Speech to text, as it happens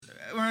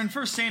we're in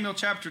 1 Samuel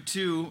chapter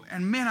 2,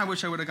 and man, I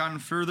wish I would have gotten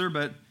further,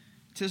 but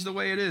 'tis the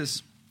way it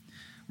is.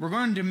 We're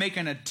going to make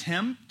an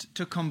attempt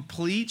to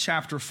complete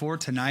chapter 4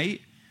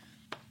 tonight.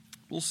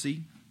 We'll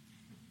see.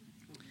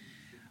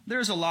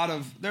 There's a lot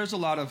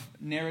of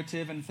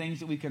narrative and things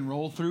that we can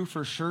roll through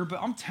for sure,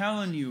 but I'm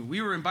telling you,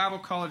 we were in Bible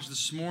college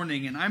this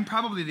morning, and I'm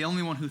probably the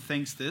only one who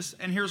thinks this,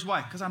 and here's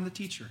why, because I'm the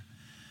teacher.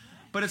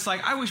 But it's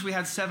like, I wish we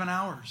had 7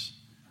 hours.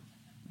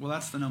 Well,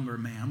 that's the number of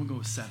man. I'm going to go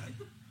with 7.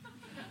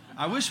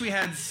 I wish we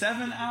had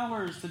 7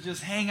 hours to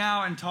just hang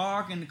out and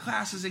talk, and the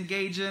class is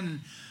engaging. And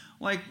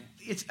like,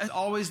 it's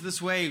always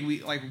this way.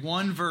 We like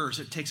one verse,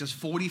 it takes us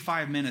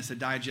 45 minutes to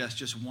digest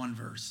just one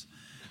verse.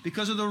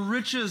 Because of the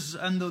riches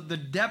and the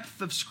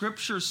depth of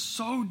Scripture is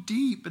so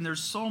deep, and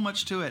there's so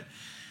much to it.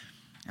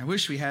 I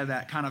wish we had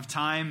that kind of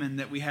time, and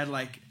that we had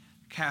like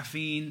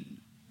caffeine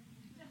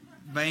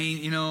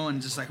vein,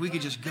 and just like we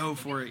could just go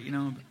for it,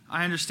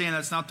 I understand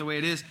that's not the way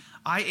it is.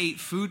 I ate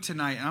food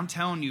tonight, and I'm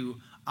telling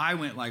you, I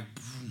went like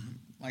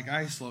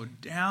I slowed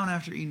down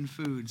after eating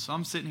food. So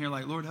I'm sitting here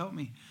like, Lord, help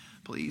me,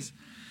 please.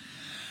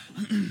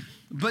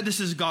 But this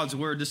is God's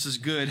word. This is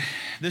good.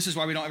 This is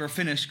why we don't ever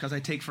finish, because I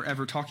take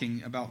forever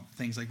talking about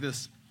things like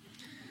this.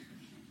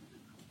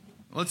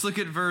 Let's look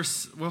at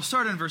we'll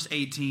start in verse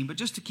 18, but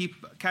just to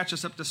catch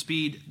us up to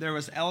speed, there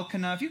was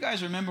Elkanah. If you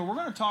guys remember, we're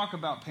going to talk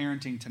about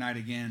parenting tonight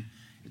again.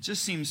 It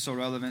just seems so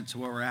relevant to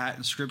where we're at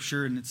in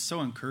Scripture, and it's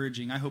so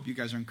encouraging. I hope you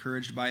guys are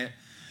encouraged by it.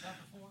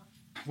 Chapter 4?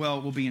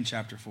 Well, we'll be in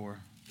chapter 4.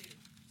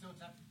 Still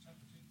chapter 2?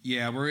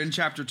 Yeah, we're in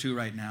chapter 2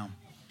 right now.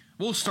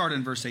 We'll start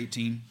in verse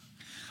 18.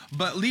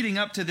 But leading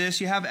up to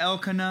this, you have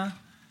Elkanah,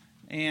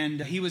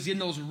 and he was in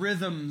those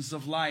rhythms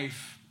of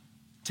life,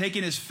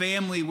 taking his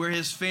family where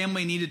his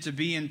family needed to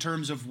be in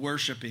terms of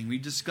worshiping. We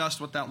discussed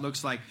what that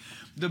looks like.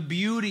 The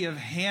beauty of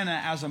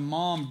Hannah as a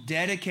mom,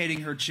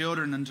 dedicating her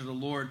children unto the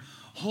Lord,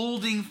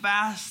 holding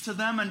fast to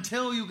them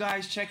until, you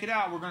guys check it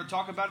out, we're going to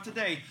talk about it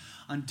today,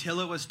 until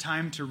it was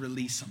time to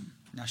release them.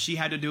 Now, she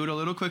had to do it a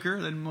little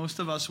quicker than most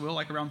of us will,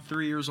 like around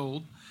 3 years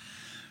old.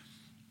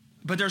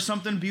 But there's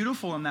something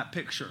beautiful in that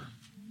picture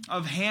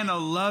of Hannah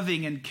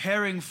loving and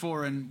caring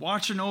for and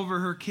watching over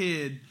her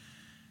kid,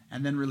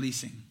 and then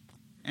releasing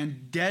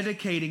and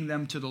dedicating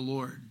them to the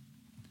Lord.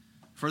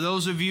 For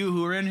those of you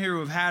who are in here who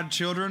have had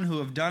children who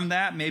have done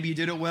that, maybe you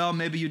did it well,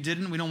 maybe you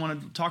didn't. We don't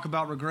want to talk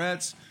about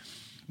regrets.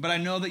 But I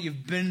know that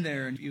you've been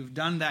there and you've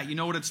done that. You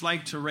know what it's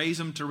like to raise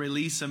them, to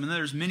release them. And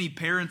there's many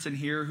parents in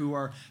here who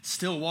are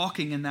still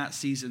walking in that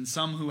season.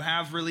 Some who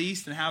have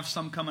released and have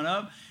some coming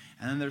up.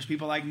 And then there's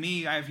people like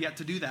me, I have yet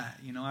to do that.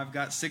 I've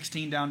got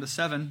 16 down to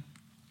 7,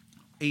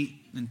 8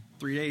 in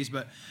 3 days.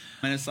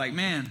 And it's like,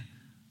 man,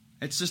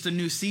 it's just a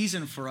new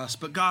season for us.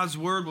 But God's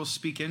word will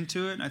speak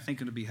into it, and I think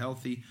it'll be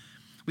healthy.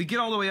 We get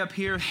all the way up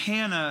here.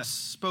 Hannah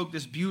spoke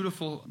this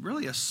beautiful,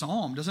 really a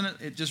psalm, doesn't it?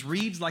 It just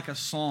reads like a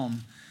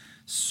psalm.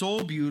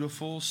 So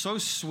beautiful, so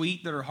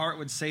sweet that her heart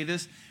would say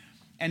this.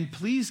 And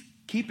please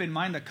keep in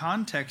mind the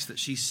context that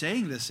she's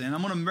saying this in.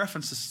 I'm going to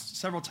reference this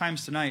several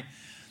times tonight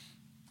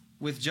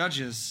with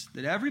Judges,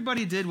 that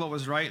everybody did what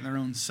was right in their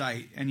own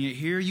sight. And yet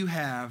here you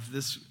have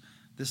this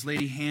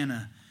lady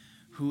Hannah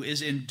who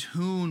is in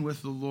tune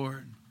with the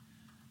Lord.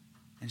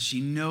 And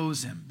she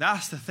knows him.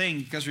 That's the thing,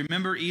 because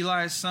remember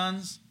Eli's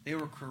sons? They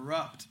were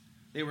corrupt.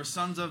 They were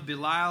sons of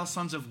Belial,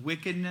 sons of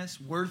wickedness,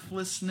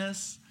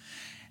 worthlessness.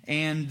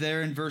 And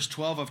there in verse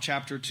 12 of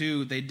chapter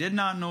 2, they did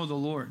not know the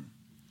Lord,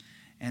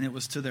 and it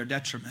was to their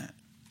detriment.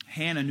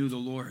 Hannah knew the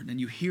Lord,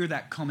 and you hear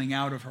that coming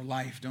out of her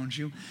life, don't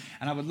you?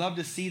 And I would love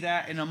to see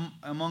that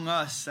among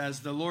us as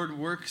the Lord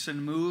works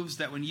and moves,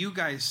 that when you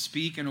guys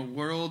speak in a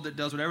world that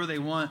does whatever they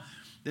want,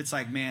 it's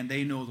like, man,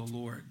 they know the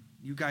Lord.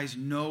 You guys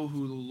know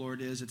who the Lord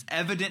is. It's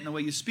evident in the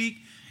way you speak.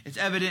 It's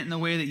evident in the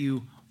way that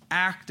you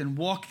act and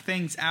walk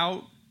things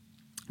out,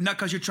 not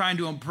because you're trying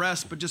to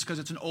impress, but just because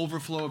it's an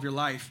overflow of your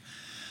life,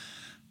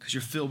 because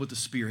you're filled with the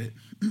Spirit.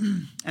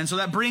 And so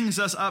that brings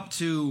us up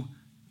to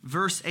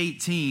verse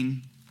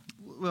 18.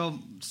 Well,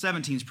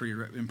 17 is pretty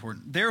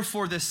important.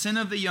 Therefore, the sin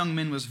of the young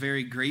men was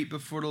very great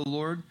before the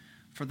Lord,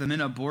 for the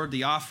men abhorred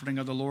the offering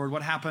of the Lord.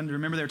 What happened?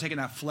 Remember, they were taking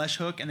that flesh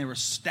hook and they were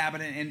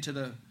stabbing it into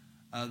the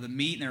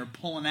meat, and they were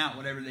pulling out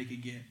whatever they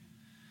could get.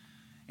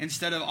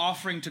 Instead of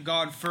offering to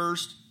God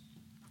first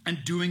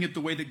and doing it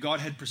the way that God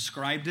had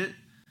prescribed it,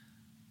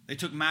 they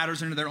took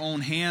matters into their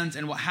own hands,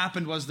 and what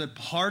happened was that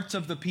parts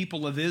of the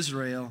people of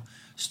Israel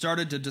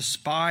started to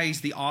despise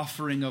the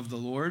offering of the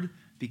Lord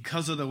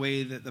because of the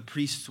way that the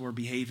priests were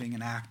behaving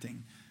and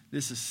acting.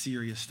 This is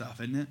serious stuff,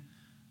 isn't it?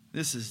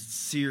 This is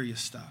serious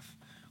stuff.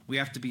 We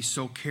have to be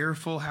so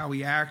careful how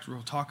we act.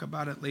 We'll talk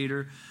about it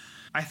later.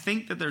 I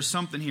think that there's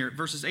something here.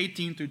 Verses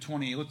 18 through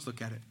 28, let's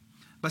look at it.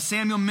 But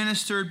Samuel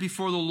ministered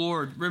before the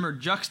Lord. Remember,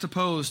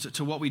 juxtaposed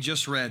to what we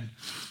just read.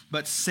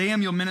 But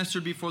Samuel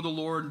ministered before the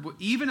Lord,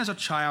 even as a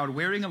child,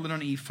 wearing a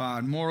linen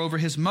ephod. Moreover,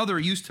 his mother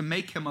used to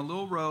make him a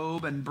little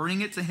robe and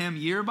bring it to him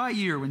year by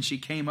year when she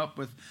came up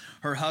with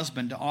her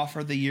husband to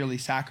offer the yearly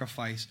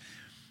sacrifice.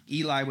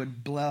 Eli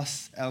would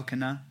bless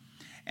Elkanah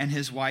and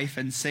his wife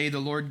and say, the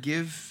Lord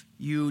give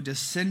you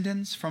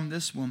descendants from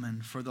this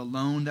woman for the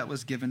loan that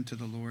was given to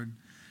the Lord."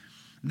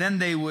 Then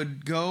they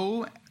would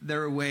go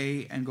their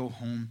way and go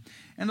home.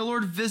 And the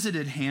Lord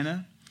visited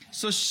Hannah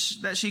so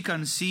that she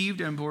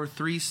conceived and bore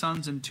 3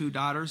 sons and 2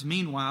 daughters.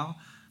 Meanwhile,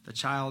 the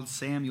child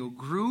Samuel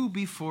grew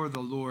before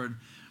the Lord.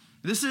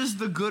 This is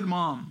the good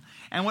mom.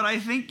 And what I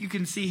think you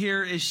can see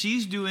here is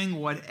she's doing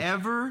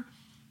whatever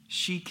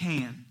she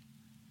can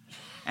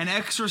and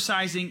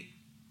exercising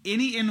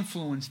any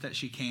influence that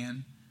she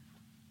can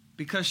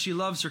because she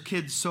loves her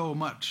kids so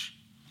much.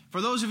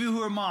 For those of you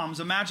who are moms,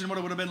 imagine what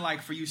it would have been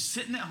like for you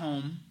sitting at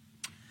home.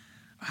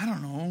 I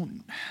don't know.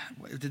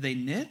 Did they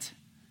knit?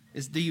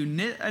 Do you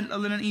knit a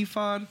linen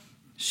ephod?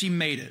 She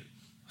made it.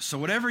 So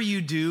whatever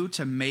you do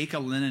to make a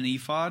linen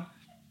ephod,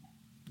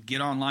 get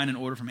online and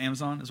order from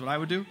Amazon is what I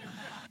would do.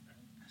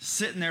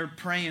 Sitting there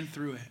praying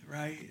through it,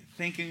 right?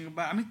 Thinking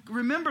about,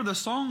 remember the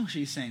song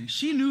she sang.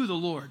 She knew the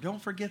Lord.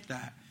 Don't forget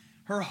that.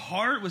 Her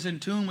heart was in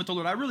tune with the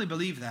Lord. I really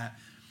believe that.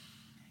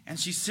 And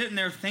she's sitting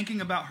there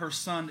thinking about her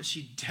son that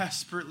she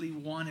desperately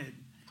wanted.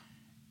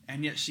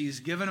 And yet she's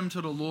given him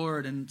to the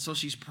Lord. And so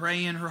she's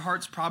praying. Her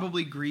heart's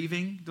probably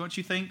grieving, don't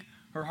you think?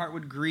 Her heart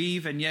would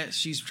grieve, and yet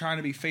she's trying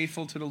to be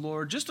faithful to the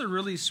Lord. Just a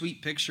really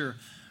sweet picture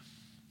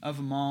of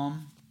a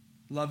mom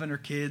loving her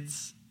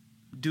kids,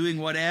 doing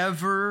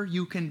whatever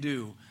you can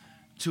do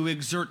to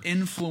exert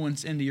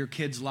influence into your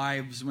kids'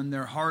 lives when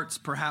their hearts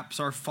perhaps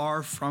are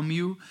far from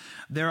you.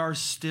 There are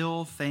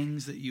still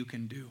things that you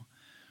can do.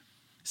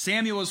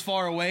 Samuel was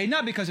far away,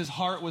 not because his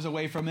heart was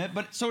away from it,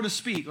 but so to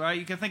speak, right?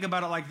 You can think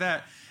about it like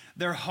that.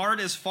 Their heart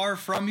is far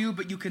from you,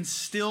 but you can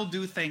still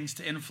do things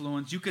to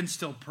influence. You can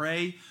still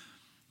pray.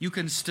 You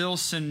can still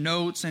send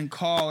notes and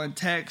call and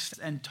text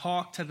and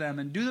talk to them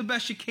and do the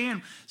best you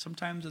can.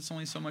 Sometimes it's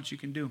only so much you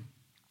can do.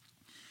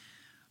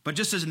 But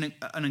just as an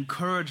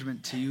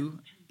encouragement to you,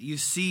 you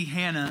see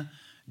Hannah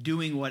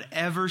doing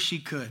whatever she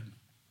could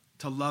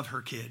to love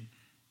her kid,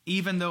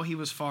 even though he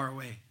was far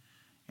away.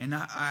 And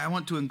I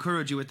want to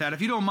encourage you with that.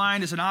 If you don't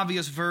mind, it's an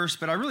obvious verse,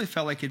 but I really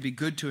felt like it'd be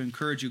good to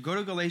encourage you. Go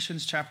to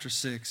Galatians chapter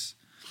 6.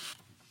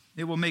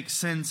 It will make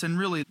sense, and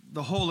really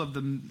the whole of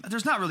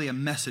there's not really a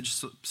message,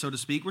 so to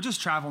speak. We're just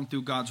traveling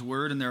through God's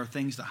word, and there are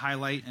things to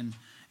highlight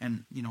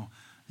and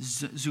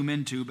zoom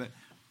into, but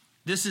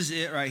this is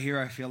it right here,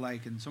 I feel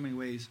like, in so many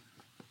ways.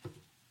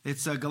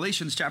 It's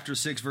Galatians chapter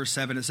 6, verse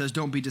 7. It says,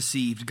 "Don't be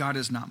deceived. God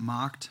is not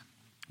mocked.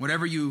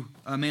 Whatever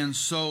a man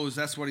sows,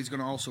 that's what he's going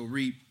to also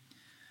reap.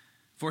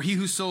 For he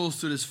who sows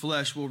to his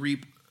flesh will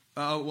reap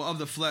of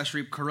the flesh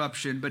reap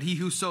corruption, but he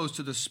who sows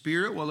to the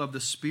Spirit will of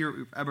the Spirit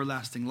reap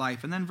everlasting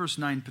life." And then verse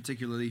 9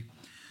 particularly,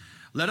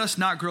 "Let us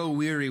not grow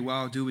weary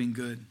while doing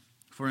good,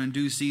 for in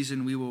due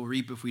season we will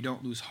reap if we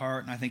don't lose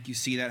heart." And I think you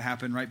see that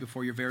happen right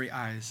before your very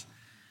eyes.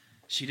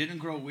 She didn't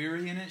grow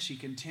weary in it. She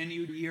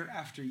continued year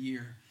after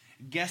year,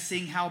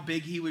 guessing how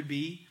big he would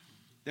be.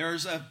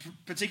 There's a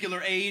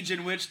particular age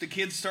in which the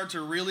kids start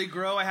to really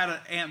grow. I had an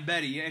Aunt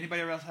Betty.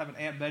 Anybody else have an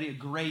Aunt Betty? A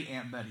great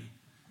Aunt Betty.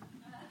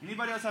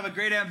 Anybody else have a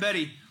great Aunt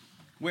Betty?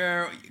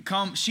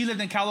 She lived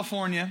in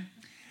California.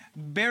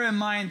 Bear in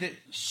mind that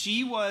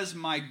she was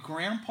my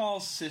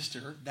grandpa's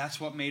sister. That's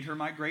what made her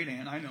my great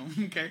aunt, I know,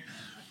 okay?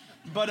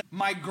 But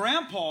my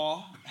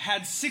grandpa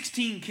had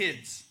 16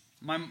 kids.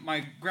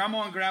 My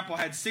grandma and grandpa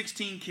had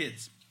 16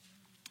 kids.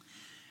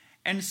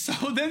 And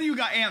so then you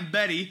got Aunt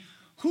Betty,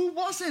 who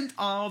wasn't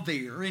all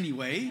there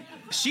anyway.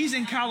 She's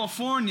in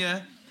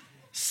California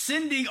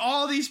sending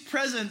all these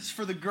presents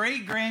for the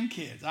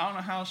great-grandkids. I don't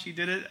know how she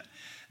did it.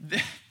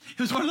 It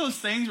was one of those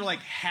things where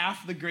like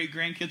half the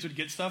great-grandkids would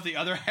get stuff, the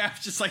other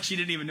half just like she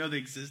didn't even know they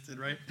existed,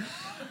 right?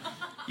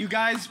 You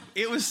guys,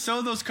 it was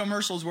so those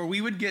commercials where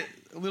we would get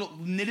little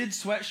knitted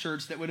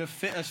sweatshirts that would have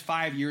fit us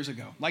 5 years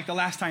ago, like the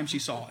last time she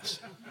saw us.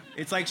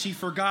 It's like she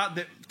forgot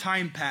that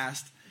time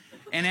passed,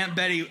 and Aunt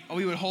Betty,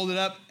 we would hold it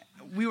up.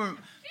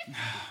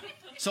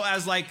 So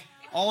as like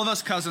all of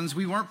us cousins,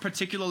 we weren't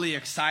particularly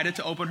excited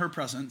to open her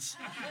presents,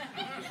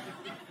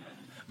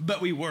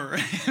 but we were,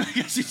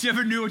 because you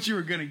never knew what you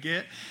were going to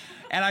get.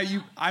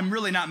 And I'm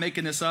really not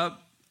making this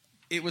up.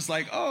 It was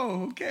like,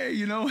 oh, okay,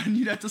 and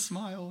you'd have to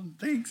smile. And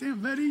thanks,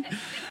 Aunt Betty.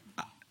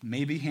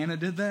 Maybe Hannah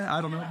did that.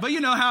 I don't know. But you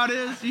know how it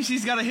is.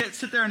 She's got to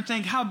sit there and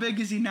think, how big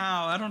is he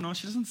now? I don't know.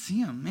 She doesn't see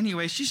him.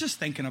 Anyway, she's just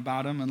thinking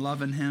about him and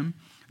loving him.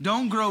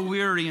 Don't grow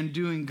weary in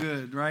doing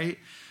good, right?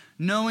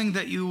 Knowing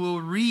that you will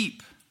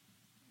reap,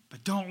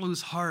 but don't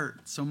lose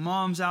heart. So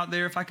moms out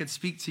there, if I could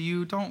speak to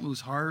you, don't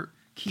lose heart.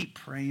 Keep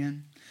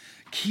praying.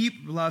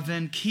 Keep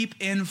loving. Keep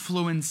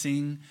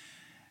influencing.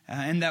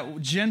 In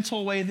that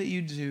gentle way that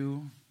you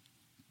do,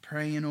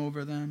 praying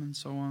over them and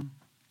so on.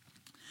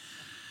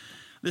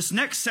 This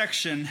next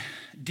section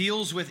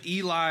deals with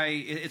Eli.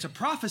 It's a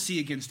prophecy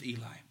against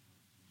Eli.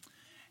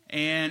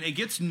 And it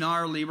gets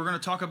gnarly. We're going to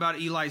talk about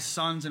Eli's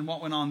sons and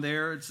what went on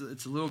there. It's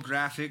a little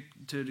graphic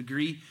to a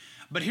degree.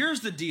 But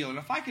here's the deal. And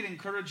if I could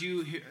encourage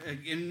you,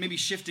 and maybe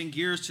shifting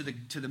gears to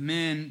the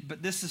men,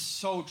 but this is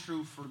so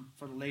true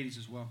for the ladies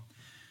as well.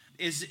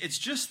 It's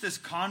just this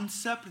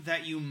concept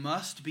that you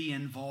must be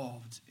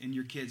involved in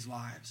your kids'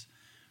 lives,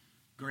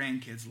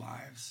 grandkids'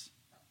 lives,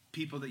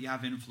 people that you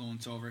have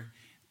influence over.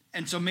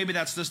 And so maybe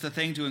that's just the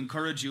thing to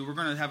encourage you. We're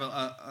going to have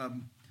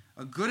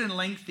a good and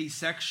lengthy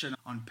section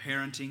on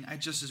parenting. It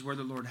just is where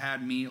the Lord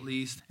had me, at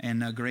least.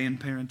 And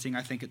grandparenting,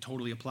 I think it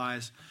totally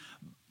applies.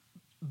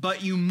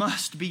 But you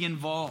must be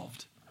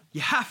involved.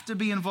 You have to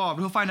be involved.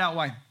 We'll find out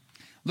why.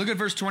 Look at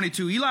verse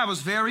 22. Eli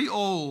was very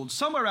old,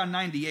 somewhere around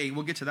 98.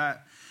 We'll get to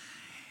that.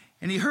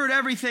 And he heard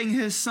everything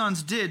his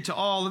sons did to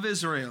all of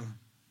Israel.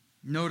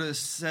 Notice,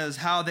 says,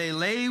 how they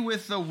lay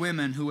with the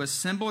women who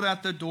assembled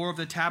at the door of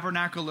the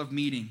tabernacle of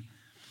meeting.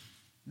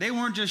 They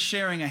weren't just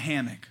sharing a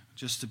hammock,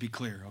 just to be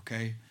clear,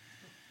 okay?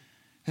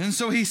 And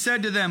so he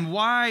said to them,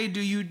 why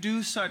do you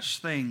do such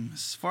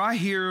things? For I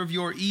hear of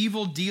your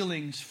evil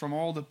dealings from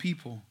all the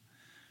people.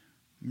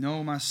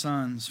 No, my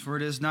sons, for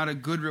it is not a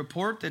good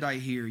report that I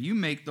hear. You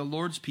make the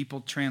Lord's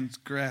people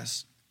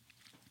transgress.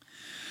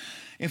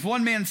 If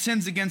one man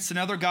sins against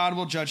another, God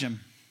will judge him.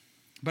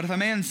 But if a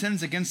man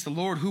sins against the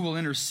Lord, who will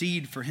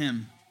intercede for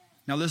him?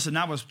 Now listen,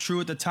 that was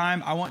true at the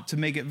time. I want to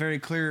make it very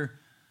clear.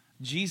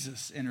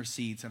 Jesus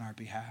intercedes on our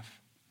behalf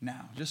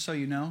now, just so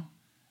you know.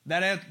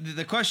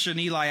 The question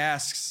Eli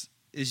asks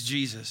is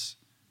Jesus.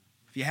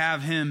 If you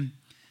have him,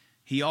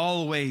 he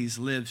always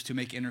lives to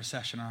make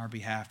intercession on our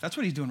behalf. That's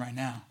what he's doing right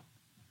now.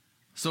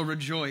 So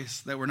rejoice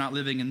that we're not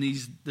living in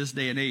this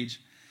day and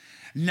age.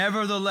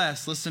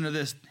 Nevertheless, listen to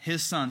this,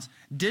 his sons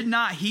did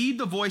not heed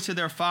the voice of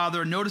their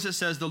father. Notice it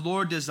says the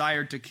Lord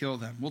desired to kill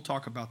them. We'll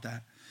talk about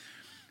that.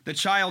 The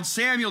child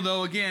Samuel,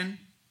 though, again,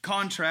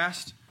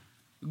 contrast,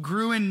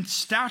 grew in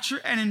stature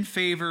and in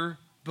favor,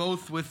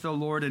 both with the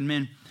Lord and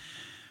men.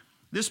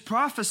 This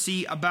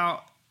prophecy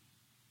about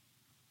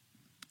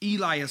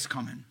Eli is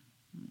coming.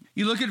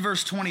 You look at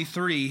verse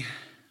 23.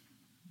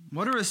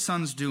 What are his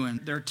sons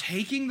doing? They're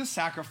taking the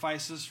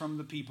sacrifices from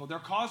the people. They're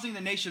causing the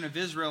nation of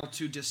Israel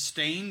to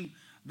disdain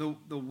the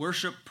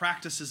worship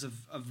practices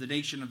of the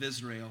nation of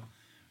Israel.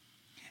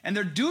 And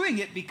they're doing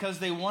it because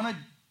they want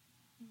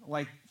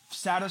to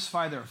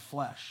satisfy their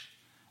flesh.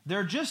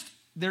 They're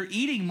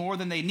eating more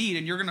than they need.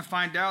 And you're going to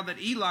find out that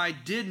Eli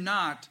did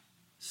not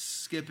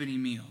skip any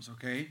meals,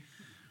 okay?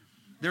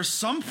 There's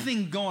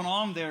something going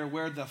on there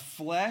where the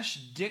flesh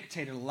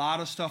dictated a lot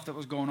of stuff that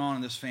was going on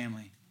in this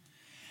family.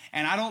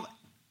 And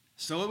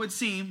so it would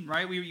seem,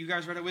 right? You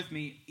guys read it with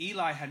me.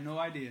 Eli had no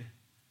idea.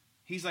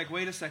 He's like,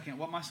 wait a second,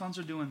 what my sons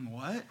are doing,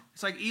 what?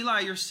 It's like,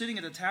 Eli, you're sitting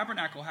at the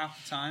tabernacle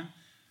half the time.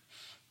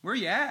 Where are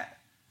you at?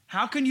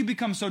 How can you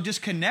become so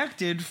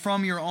disconnected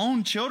from your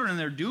own children and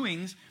their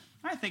doings?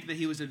 I think that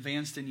he was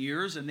advanced in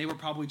years, and they were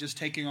probably just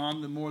taking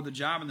on more of the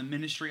job and the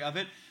ministry of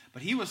it.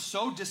 But he was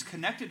so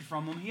disconnected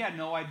from them, he had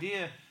no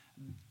idea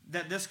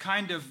that this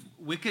kind of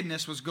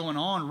wickedness was going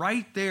on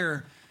right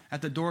there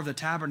at the door of the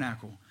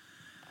tabernacle.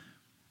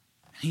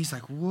 He's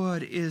like,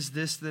 what is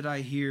this that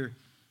I hear?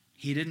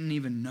 He didn't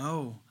even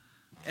know.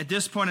 At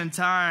this point in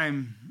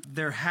time,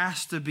 there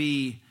has to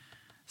be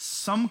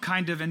some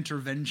kind of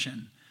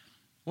intervention.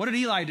 What did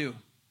Eli do?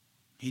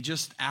 He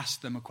just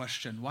asked them a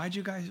question. Why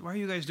are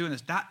you guys doing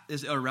this? That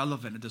is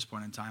irrelevant at this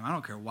point in time. I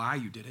don't care why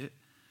you did it.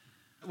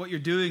 What you're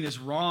doing is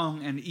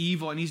wrong and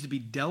evil. It needs to be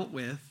dealt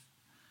with.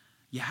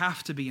 You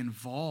have to be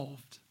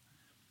involved.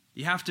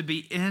 You have to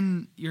be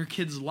in your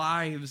kids'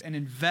 lives and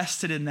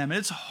invested in them. And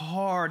it's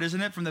hard,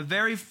 isn't it? From the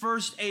very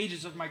first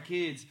ages of my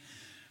kids,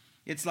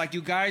 it's like,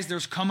 you guys,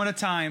 there's coming a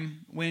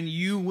time when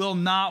you will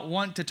not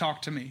want to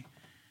talk to me.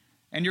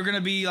 And you're going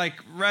to be like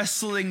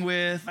wrestling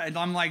with, and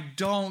I'm like,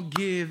 don't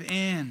give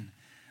in.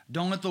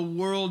 Don't let the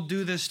world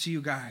do this to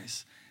you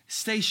guys.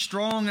 Stay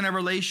strong in a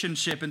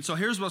relationship. And so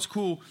here's what's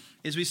cool,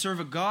 is we serve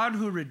a God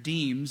who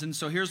redeems. And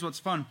so here's what's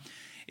fun,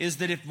 is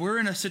that if we're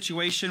in a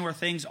situation where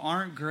things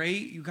aren't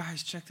great, you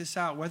guys check this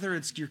out. Whether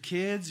it's your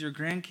kids, your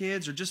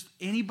grandkids, or just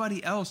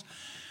anybody else,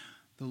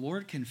 the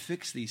Lord can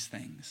fix these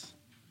things.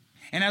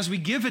 And as we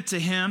give it to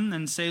him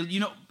and say,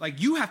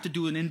 you have to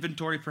do an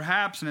inventory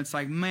perhaps, and it's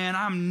like, man,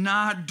 I'm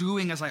not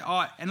doing as I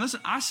ought. And listen,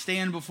 I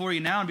stand before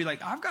you now and be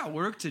like, I've got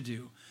work to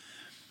do.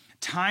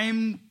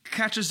 Time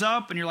catches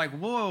up and you're like,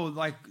 whoa,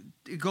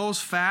 it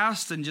goes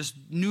fast, and just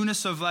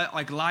newness of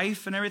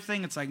life and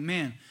everything. It's like,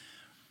 man,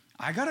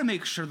 I got to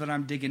make sure that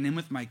I'm digging in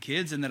with my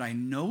kids and that I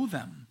know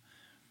them.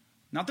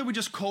 Not that we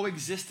just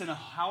coexist in a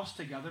house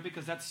together,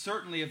 because that's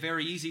certainly a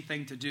very easy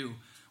thing to do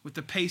with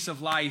the pace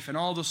of life and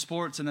all the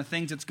sports and the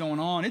things that's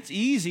going on. It's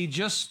easy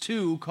just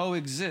to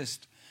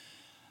coexist.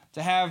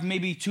 To have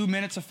maybe 2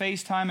 minutes of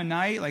FaceTime a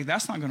night,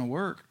 that's not going to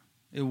work.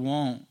 It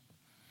won't.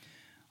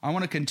 I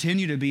want to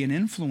continue to be an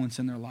influence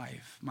in their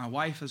life. My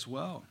wife as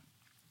well.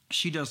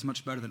 She does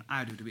much better than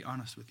I do, to be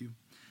honest with you.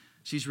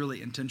 She's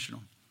really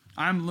intentional.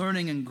 I'm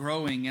learning and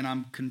growing, and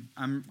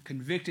I'm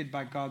convicted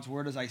by God's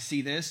word as I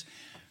see this.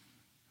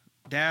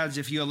 Dads,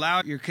 if you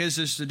allow your kids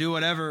just to do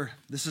whatever,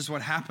 this is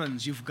what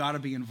happens. You've got to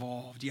be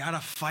involved. You got to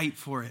fight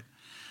for it.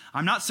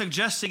 I'm not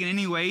suggesting in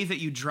any way that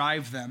you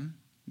drive them,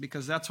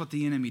 because that's what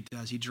the enemy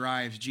does. He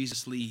drives.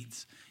 Jesus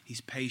leads. He's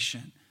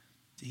patient.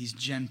 He's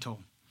gentle.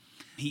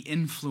 He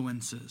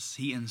influences.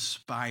 He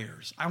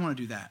inspires. I want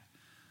to do that.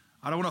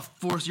 I don't want to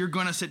force, you're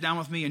going to sit down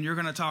with me and you're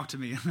going to talk to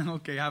me.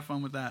 Okay, have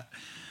fun with that.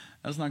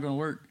 That's not going to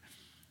work.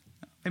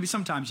 Maybe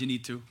sometimes you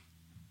need to.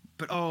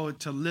 But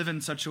to live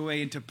in such a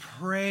way and to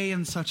pray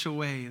in such a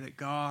way that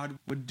God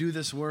would do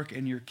this work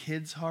in your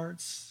kids'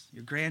 hearts,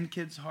 your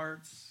grandkids'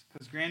 hearts.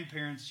 Because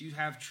grandparents, you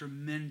have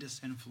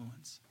tremendous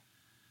influence.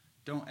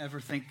 Don't ever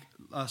think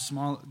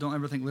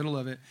little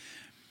of it.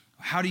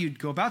 How do you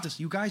go about this?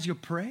 You guys, you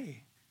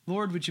pray.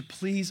 Lord, would you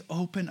please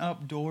open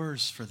up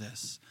doors for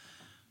this?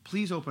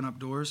 Please open up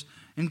doors.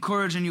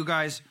 Encouraging you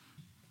guys.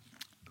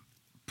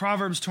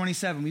 Proverbs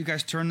 27. Will you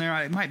guys turn there?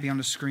 It might be on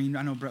the screen.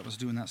 I know Brett was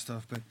doing that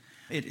stuff, but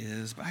it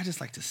is. But I just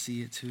like to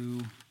see it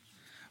too.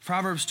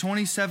 Proverbs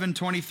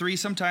 27:23.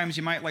 Sometimes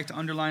you might like to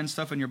underline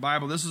stuff in your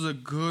Bible. This is a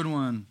good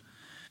one.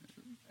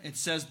 It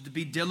says to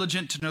be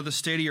diligent to know the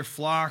state of your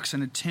flocks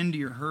and attend to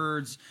your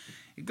herds.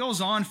 It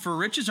goes on, for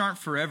riches aren't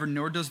forever,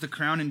 nor does the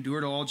crown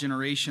endure to all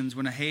generations.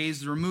 When a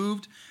haze is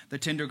removed, the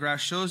tender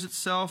grass shows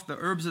itself, the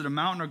herbs of the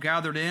mountain are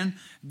gathered in.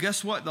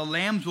 Guess what? The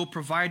lambs will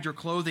provide your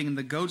clothing, and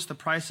the goats the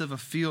price of a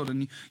field.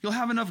 And you'll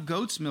have enough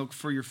goat's milk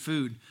for your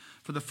food,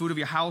 for the food of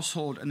your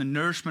household, and the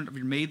nourishment of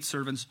your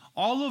maidservants.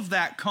 All of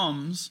that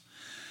comes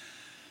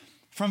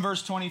from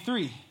verse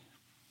 23.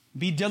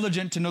 Be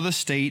diligent to know the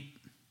state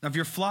of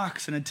your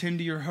flocks and attend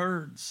to your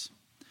herds.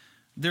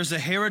 There's a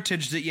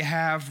heritage that you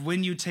have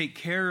when you take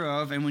care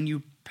of and when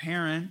you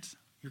parent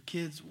your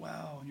kids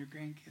well and your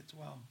grandkids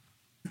well.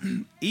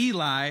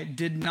 Eli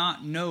did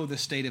not know the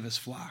state of his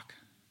flock.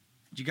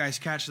 Did you guys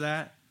catch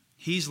that?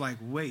 He's like,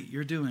 wait,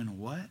 you're doing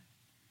what?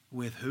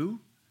 With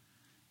who?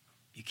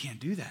 You can't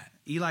do that.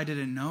 Eli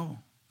didn't know.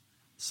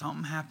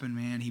 Something happened,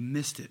 man. He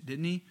missed it,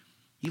 didn't he?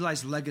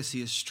 Eli's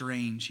legacy is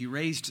strange. He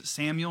raised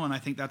Samuel, and I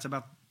think that's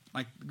about,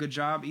 good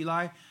job,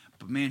 Eli.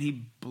 But man,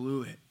 he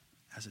blew it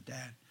as a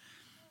dad.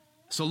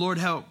 So Lord,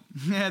 help.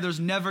 There's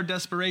never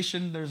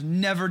desperation. There's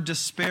never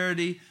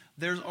disparity.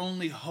 There's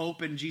only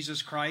hope in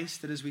Jesus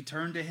Christ, that as we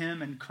turn to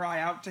him and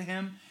cry out to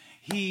him,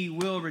 he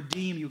will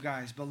redeem, you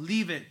guys.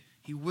 Believe it.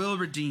 He will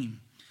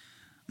redeem.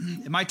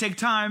 It might take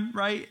time,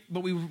 right? But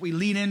we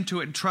lean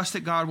into it and trust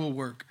that God will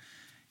work.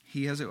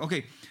 He has it.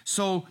 Okay,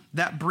 so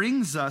that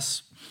brings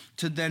us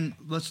to then,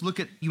 let's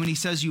look at when he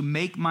says, you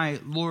make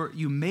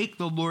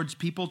the Lord's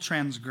people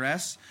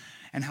transgress,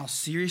 and how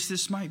serious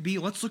this might be.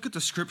 Let's look at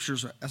the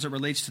scriptures as it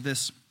relates to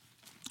this.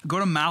 Go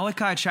to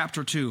Malachi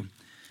chapter 2.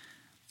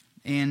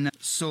 And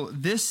so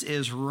this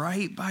is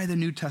right by the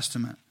New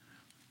Testament.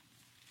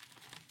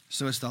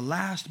 So it's the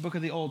last book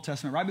of the Old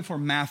Testament, right before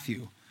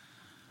Matthew.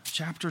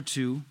 Chapter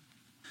 2.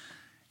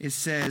 It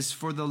says,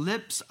 for the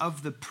lips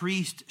of the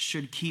priest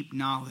should keep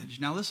knowledge.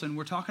 Now listen,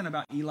 we're talking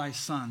about Eli's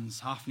sons,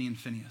 Hophni and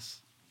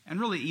Phinehas. And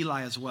really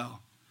Eli as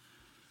well.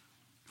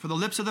 For the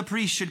lips of the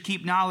priest should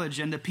keep knowledge,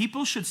 and the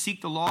people should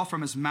seek the law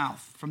from his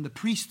mouth, from the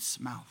priest's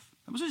mouth.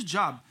 That was his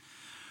job.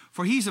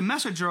 For he's a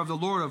messenger of the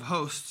Lord of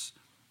hosts.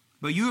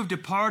 But you have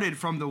departed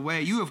from the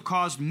way. You have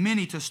caused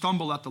many to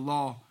stumble at the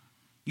law.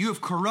 You have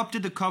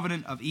corrupted the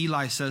covenant of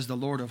Eli, says the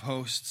Lord of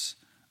hosts.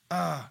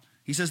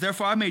 He says,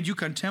 therefore I made you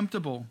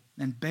contemptible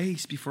and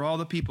base before all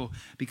the people,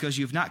 because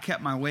you have not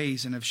kept my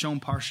ways and have shown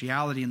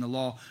partiality in the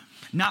law.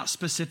 Not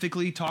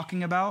specifically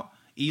talking about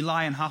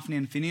Eli and Hophni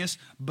and Phinehas,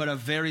 but a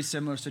very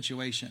similar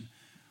situation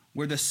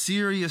where the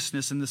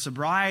seriousness and the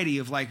sobriety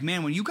of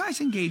when you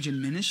guys engage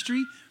in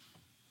ministry,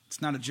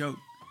 it's not a joke.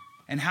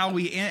 And how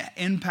we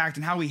impact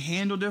and how we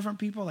handle different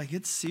people,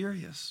 it's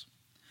serious.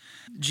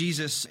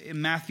 Jesus,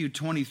 in Matthew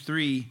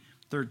 23:13,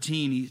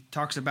 he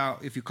talks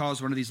about if you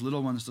cause one of these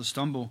little ones to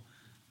stumble,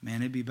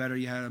 man, it'd be better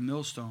you had a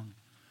millstone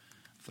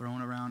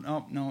thrown around.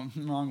 Oh, no,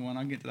 wrong one.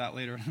 I'll get to that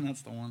later.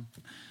 That's the one.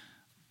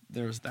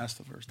 That's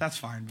the verse. That's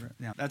fine.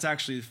 Yeah, that's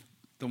actually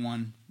the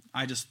one.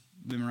 I just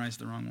memorized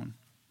the wrong one.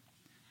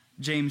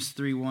 James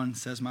 3:1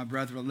 says, my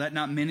brethren, let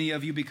not many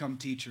of you become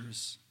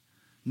teachers,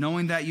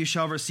 knowing that you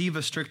shall receive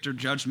a stricter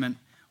judgment.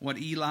 What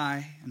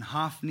Eli and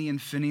Hophni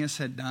and Phinehas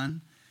had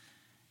done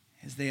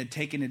is they had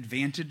taken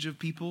advantage of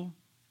people,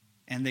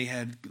 and they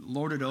had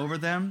lorded over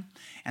them,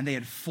 and they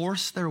had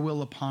forced their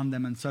will upon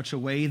them in such a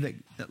way that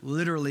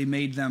literally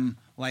made them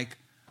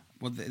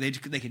they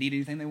could eat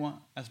anything they want,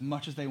 as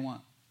much as they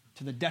want,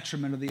 to the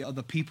detriment of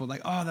the people.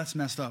 That's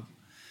messed up.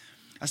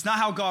 That's not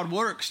how God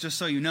works, just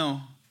so you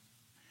know.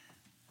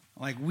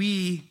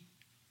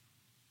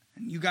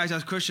 You guys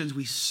as Christians,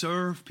 we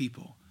serve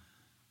people.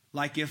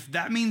 If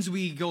that means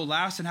we go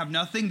last and have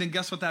nothing, then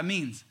guess what that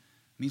means?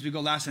 It means we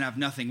go last and have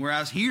nothing.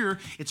 Whereas here,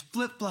 it's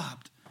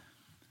flip-flopped.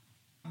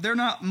 They're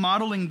not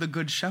modeling the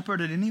good shepherd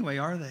in any way,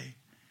 are they?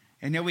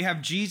 And yet we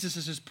have Jesus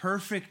as this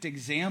perfect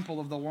example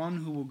of the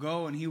one who will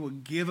go and he will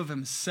give of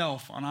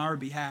himself on our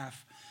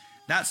behalf.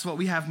 That's what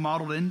we have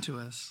modeled into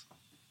us.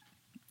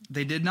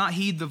 They did not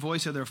heed the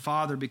voice of their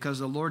father because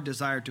the Lord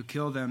desired to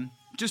kill them.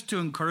 Just to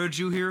encourage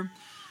you here,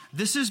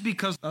 this is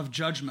because of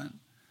judgment.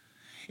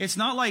 It's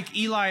not like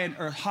Eli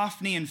or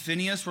Hophni and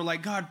Phinehas were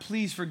like, God,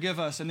 please forgive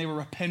us, and they were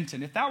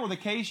repentant. If that were the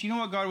case, you know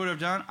what God would have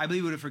done? I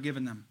believe he would have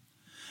forgiven them.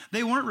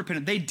 They weren't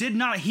repentant. They did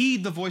not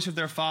heed the voice of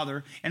their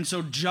father, and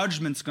so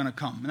judgment's going to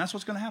come. And that's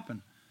what's going to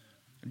happen.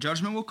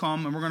 Judgment will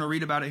come, and we're going to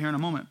read about it here in a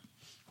moment.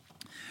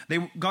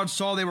 God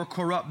saw they were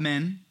corrupt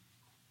men,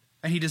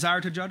 and he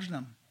desired to judge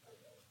them.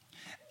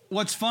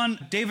 what's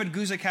fun, David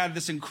Guzik had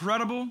this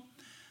incredible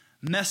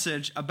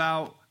message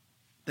about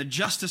the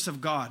justice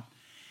of God.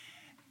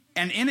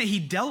 And in it, he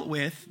dealt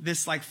with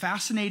this like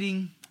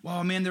fascinating,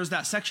 well, man, there's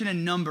that section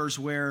in Numbers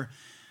where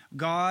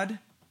God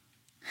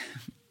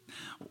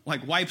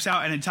like wipes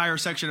out an entire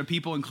section of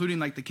people, including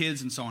like the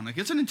kids and so on. Like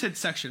it's an intense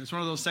section. It's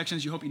one of those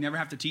sections you hope you never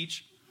have to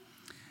teach.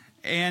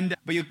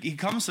 But he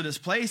comes to this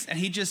place and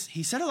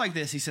he said it like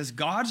this. He says,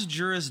 God's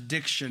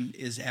jurisdiction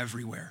is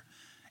everywhere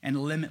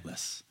and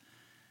limitless.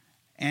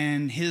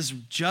 And his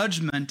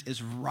judgment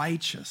is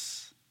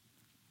righteous.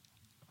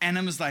 And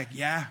I was like,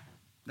 yeah,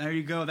 there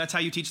you go. That's how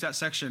you teach that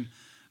section.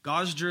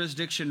 God's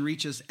jurisdiction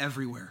reaches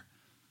everywhere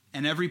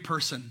and every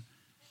person.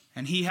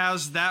 And he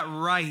has that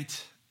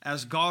right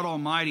as God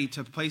Almighty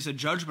to place a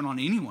judgment on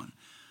anyone.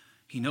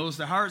 He knows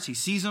their hearts. He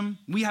sees them.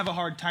 We have a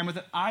hard time with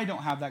it. I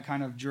don't have that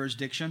kind of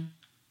jurisdiction,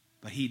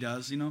 but he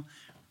does, you know.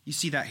 You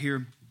see that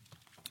here.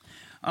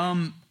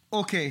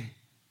 Okay,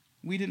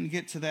 we didn't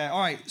get to that.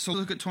 All right, so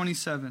look at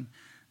 27.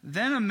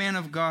 Then a man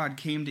of God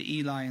came to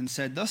Eli and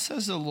said, Thus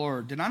says the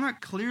Lord, did I not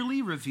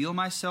clearly reveal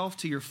myself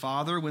to your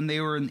father when they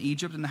were in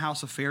Egypt in the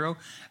house of Pharaoh?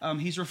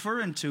 He's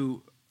referring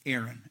to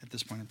Aaron at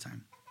this point in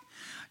time.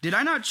 Did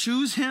I not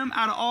choose him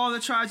out of all the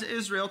tribes of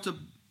Israel to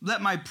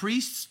let my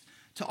priests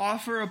to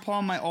offer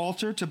upon my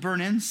altar, to burn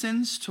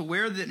incense, to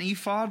wear the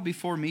ephod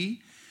before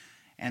me?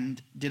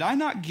 And did I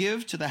not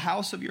give to the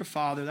house of your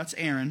father, that's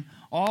Aaron,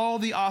 all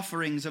the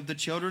offerings of the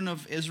children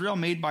of Israel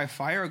made by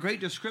fire? A great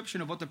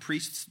description of what the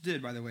priests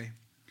did, by the way.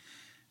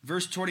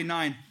 Verse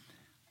 29,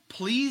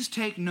 please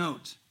take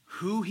note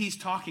who he's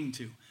talking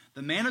to.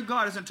 The man of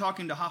God isn't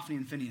talking to Hophni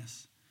and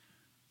Phinehas.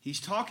 He's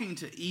talking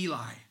to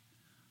Eli,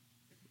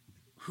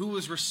 who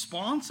was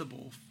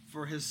responsible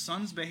for his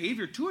son's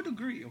behavior to a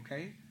degree,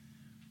 okay?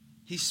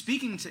 He's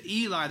speaking to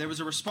Eli. There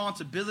was a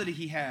responsibility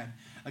he had.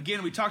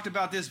 Again, we talked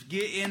about this,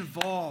 get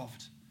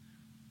involved.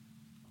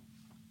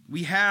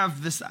 We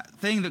have this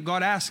thing that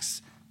God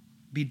asks,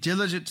 be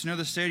diligent to know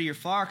the state of your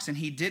flocks, and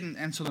he didn't.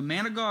 And so the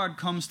man of God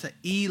comes to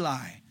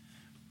Eli.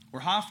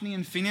 Were Hophni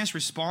and Phinehas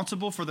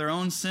responsible for their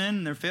own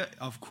sin?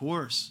 Of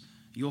course.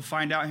 You'll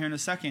find out here in a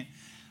second.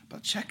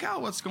 But check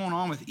out what's going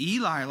on with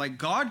Eli. Like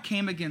God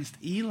came against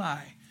Eli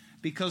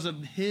because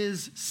of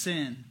his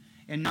sin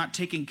and not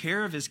taking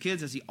care of his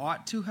kids as he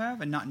ought to have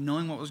and not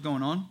knowing what was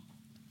going on.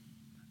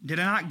 Did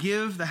I not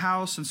give the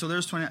house? And so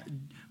there's 20.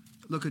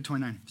 Look at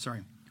 29.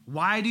 Sorry.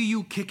 Why do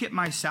you kick at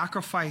my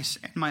sacrifice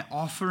and my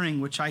offering,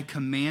 which I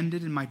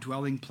commanded in my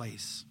dwelling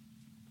place?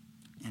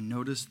 And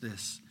notice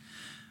this.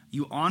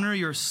 You honor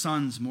your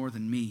sons more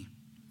than me,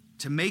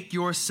 to make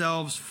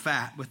yourselves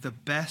fat with the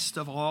best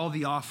of all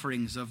the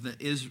offerings of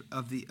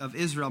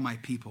Israel, my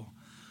people.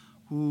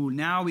 Ooh,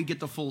 now we get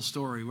the full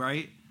story,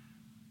 right?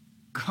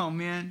 Oh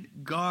man,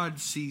 God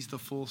sees the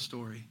full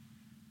story.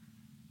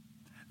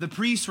 The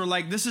priests were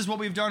like, this is what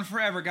we've done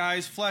forever,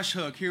 guys. Flesh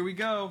hook, here we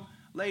go.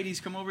 Ladies,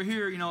 come over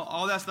here. You know,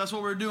 all that's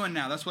what we're doing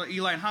now. That's what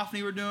Eli and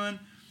Hophni were doing.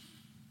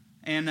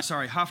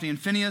 Hophni and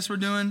Phinehas were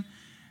doing.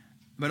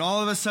 But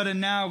all of a sudden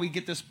now we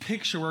get this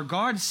picture where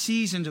God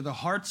sees into the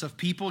hearts of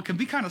people. It can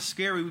be kind of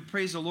scary. We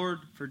praise the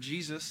Lord for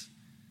Jesus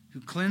who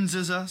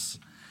cleanses us.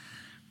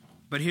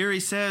 But here he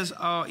says,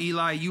 oh,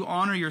 Eli, you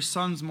honor your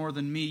sons more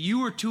than me. You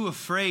were too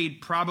afraid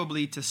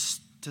probably to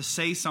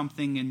say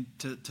something and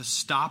to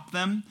stop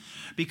them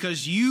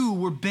because you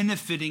were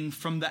benefiting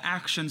from the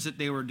actions that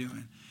they were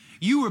doing.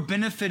 You were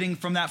benefiting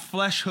from that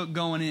flesh hook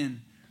going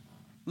in.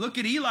 Look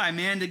at Eli,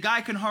 man. The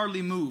guy can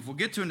hardly move. We'll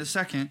get to it in a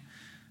second.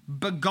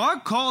 But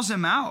God calls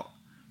him out.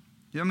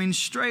 I mean,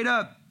 straight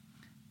up.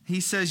 He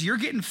says, you're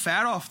getting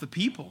fat off the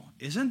people.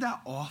 Isn't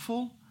that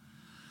awful?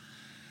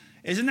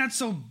 Isn't that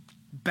so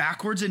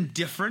backwards and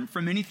different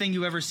from anything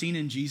you've ever seen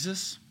in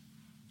Jesus?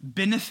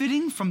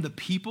 Benefiting from the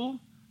people?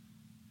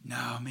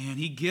 No, man,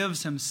 he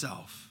gives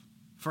himself.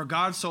 For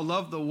God so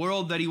loved the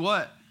world that he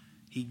what?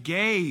 He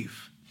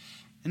gave.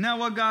 Isn't that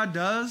what God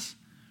does?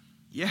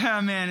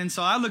 Yeah, man. And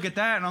so I look at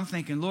that and I'm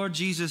thinking, Lord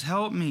Jesus,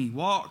 help me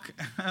walk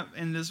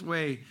in this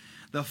way.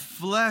 The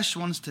flesh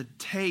wants to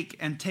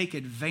take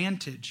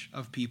advantage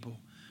of people.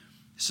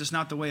 It's just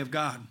not the way of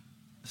God.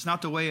 It's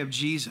not the way of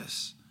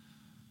Jesus.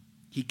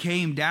 He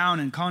came down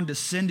and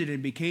condescended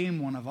and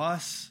became one of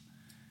us.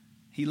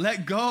 He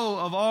let go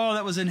of all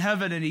that was in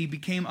heaven and he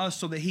became us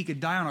so that he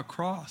could die on a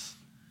cross.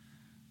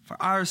 For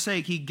our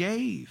sake, he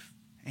gave.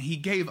 And he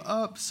gave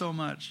up so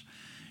much.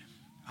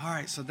 All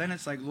right, so then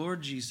it's like,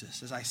 Lord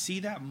Jesus, as I see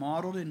that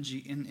modeled in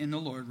the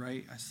Lord,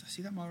 right? I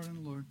see that modeled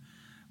in the Lord.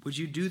 Would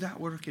you do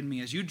that work in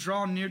me? As you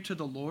draw near to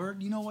the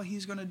Lord, you know what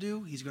he's going to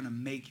do? He's going to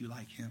make you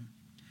like him.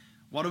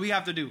 What do we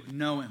have to do?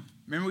 Know him.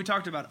 Remember we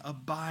talked about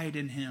abide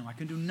in him. I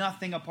can do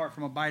nothing apart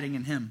from abiding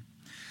in him.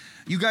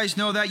 You guys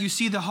know that. You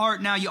see the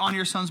heart now. You honor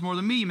your sons more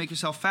than me. You make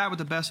yourself fat with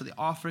the best of the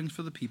offerings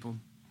for the people.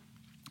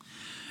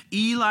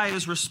 Eli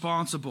is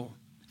responsible.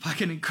 If I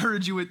can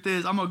encourage you with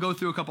this, I'm going to go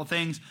through a couple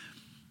things.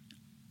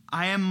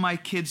 I am my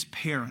kids'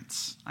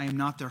 parents. I am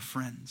not their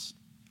friends.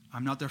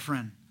 I'm not their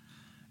friend.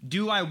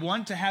 Do I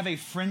want to have a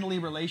friendly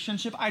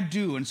relationship? I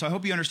do, and so I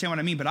hope you understand what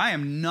I mean, but I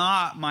am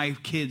not my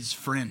kids'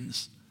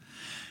 friends.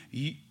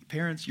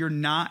 Parents, you're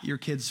not your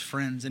kids'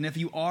 friends. And if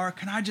you are,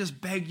 can I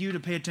just beg you to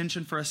pay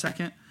attention for a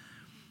second?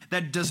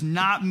 That does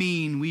not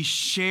mean we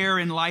share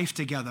in life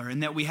together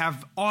and that we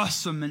have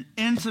awesome and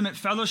intimate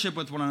fellowship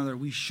with one another.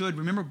 We should.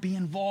 Remember, be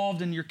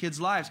involved in your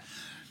kids' lives.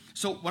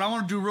 So what I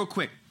want to do real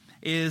quick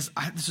is,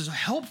 this is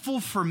helpful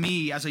for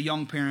me as a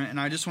young parent, and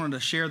I just wanted to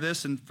share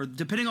this, and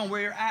depending on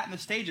where you're at in the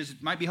stages,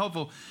 it might be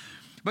helpful.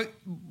 But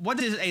what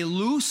is a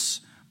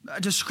loose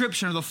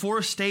description of the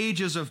 4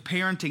 stages of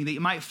parenting that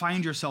you might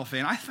find yourself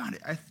in? I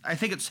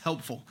think it's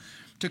helpful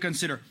to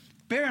consider.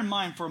 Bear in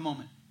mind for a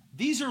moment,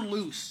 these are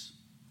loose,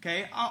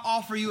 okay? I'll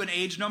offer you an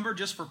age number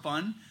just for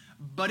fun,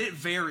 but it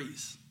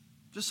varies.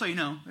 Just so you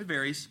know, it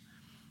varies.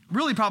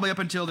 Really probably up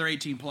until they're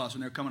 18 plus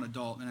when they're becoming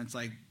adult, and it's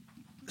like,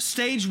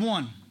 stage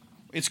 1,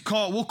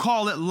 we'll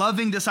call it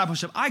loving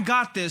discipleship. I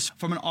got this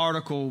from an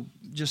article,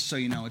 just so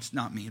you know, it's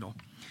not me at all.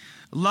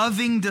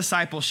 Loving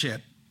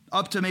discipleship.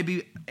 Up to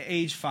maybe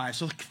age 5.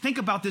 So think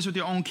about this with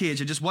your own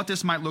kids and just what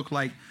this might look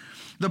like.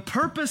 The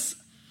purpose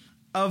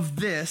of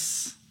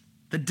this,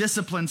 the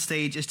discipline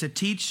stage, is to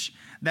teach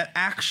that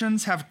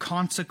actions have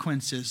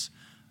consequences,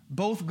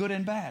 both good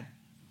and bad.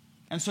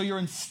 And so you're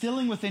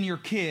instilling within your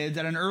kids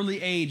at an early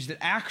age that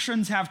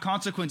actions have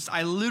consequences.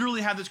 I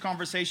literally had this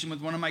conversation with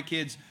one of my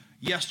kids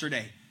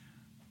yesterday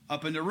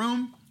up in the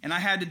room, and I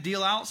had to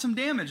deal out some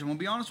damage, I'm going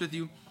to be honest with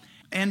you.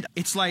 And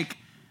it's like,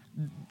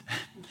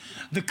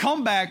 the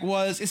comeback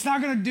was, it's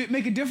not going to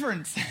make a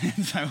difference.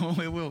 It's like, well,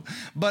 it will.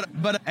 But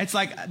it's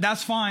like,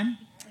 that's fine.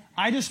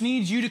 I just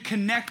need you to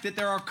connect that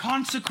there are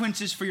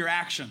consequences for your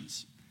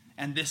actions.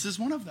 And this is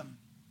one of them,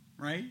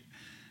 right?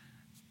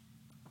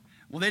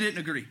 Well, they didn't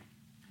agree.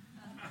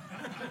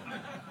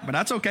 But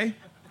that's okay.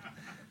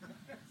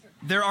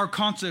 There are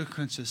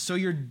consequences. So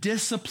you're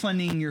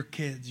disciplining your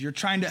kids. You're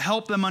trying to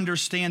help them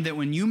understand that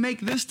when you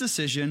make this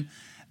decision,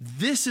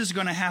 this is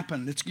going to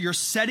happen. You're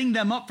setting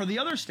them up for the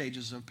other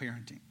stages of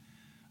parenting.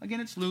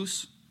 Again, it's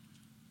loose.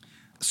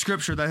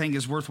 Scripture that I think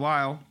is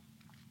worthwhile.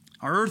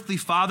 Our earthly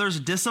fathers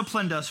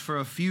disciplined us for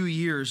a few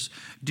years,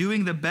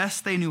 doing the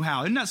best they knew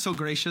how. Isn't that so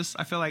gracious?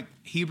 I feel like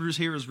Hebrews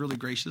here is really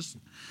gracious.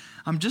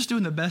 I'm just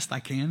doing the best I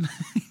can.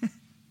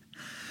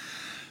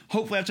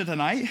 Hopefully after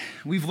tonight,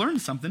 we've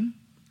learned something.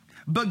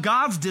 But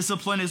God's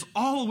discipline is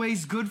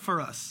always good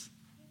for us,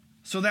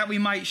 so that we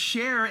might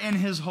share in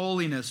his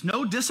holiness.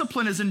 No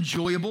discipline is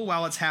enjoyable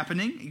while it's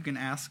happening. You can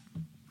ask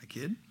my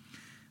kid.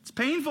 It's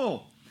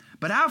painful.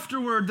 But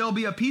afterward, there'll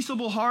be a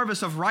peaceable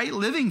harvest of right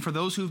living for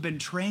those who've been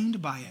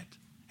trained by it.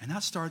 And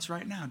that starts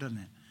right now, doesn't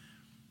it?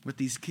 With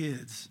these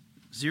kids.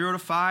 0 to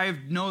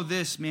 5, know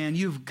this, man.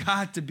 You've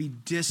got to be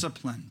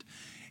disciplined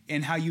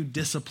in how you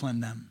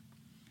discipline them.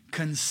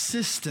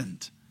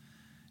 Consistent.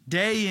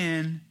 Day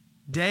in,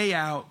 day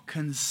out,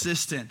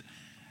 consistent.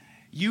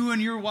 You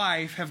and your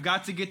wife have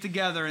got to get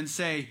together and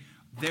say,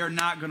 they're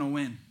not going to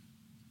win.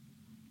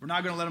 We're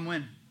not going to let them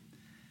win.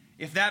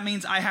 If that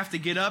means I have to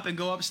get up and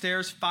go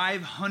upstairs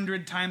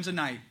 500 times a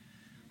night,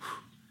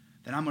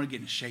 then I'm going to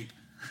get in shape.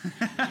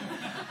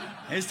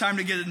 It's time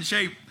to get in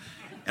shape.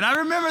 And I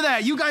remember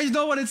that. You guys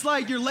know what it's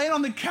like. You're laying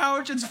on the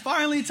couch, it's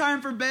finally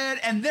time for bed,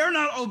 and they're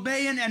not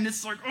obeying, and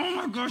it's like, oh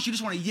my gosh, you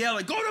just want to yell,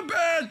 like, go to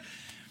bed.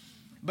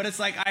 But it's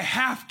like, I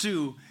have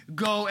to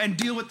go and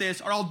deal with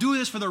this, or I'll do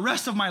this for the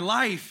rest of my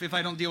life if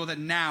I don't deal with it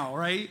now,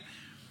 right?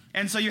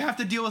 And so you have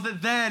to deal with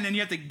it then, and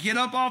you have to get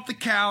up off the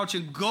couch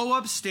and go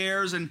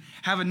upstairs and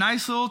have a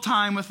nice little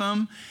time with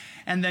them.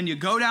 And then you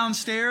go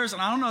downstairs,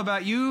 and I don't know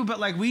about you, but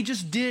like we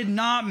just did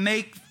not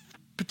make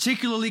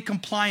particularly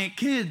compliant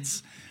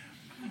kids.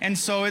 And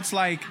so it's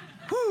like,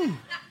 whew.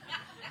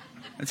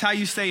 That's how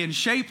you stay in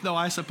shape, though,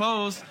 I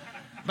suppose.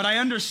 But I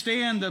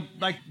understand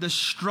the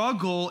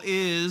struggle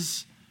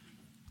is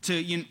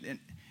to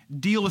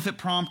deal with it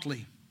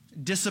promptly,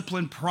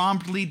 discipline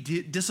promptly,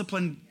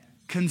 discipline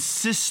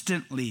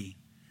consistently.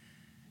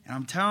 And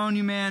I'm telling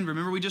you, man,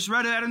 remember we just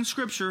read it in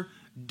Scripture,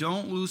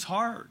 don't lose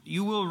heart.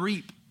 You will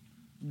reap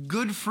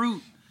good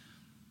fruit.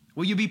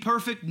 Will you be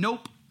perfect?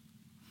 Nope.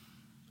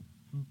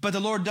 But the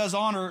Lord does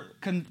honor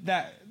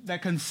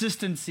that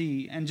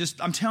consistency. And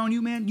just, I'm telling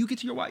you, man, you get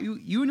to your wife, you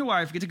and your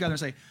wife get together and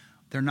say,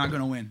 they're not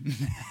going to win.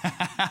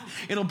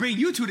 It'll bring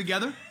you two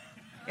together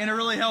in a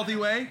really healthy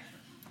way.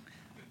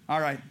 All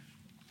right.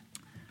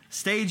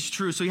 Stage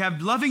 2. So you have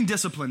loving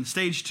discipline.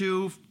 Stage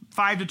 2,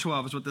 5 to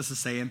 12 is what this is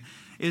saying,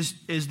 is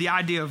the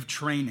idea of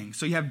training.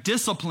 So you have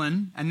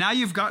discipline, and now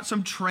you've got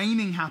some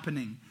training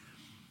happening.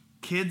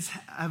 Kids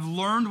have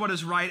learned what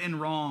is right and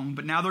wrong,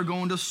 but now they're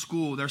going to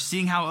school. They're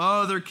seeing how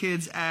other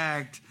kids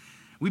act.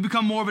 We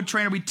become more of a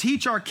trainer. We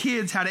teach our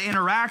kids how to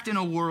interact in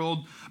a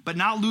world, but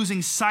not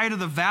losing sight of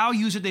the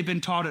values that they've been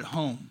taught at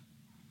home.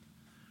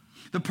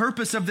 The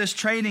purpose of this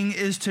training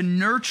is to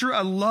nurture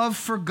a love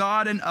for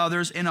God and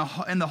others in the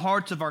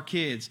hearts of our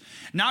kids.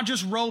 Not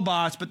just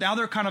robots, but now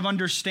they're kind of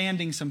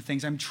understanding some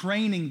things. I'm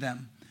training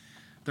them.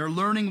 They're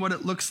learning what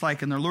it looks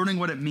like, and they're learning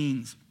what it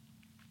means.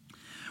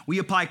 We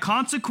apply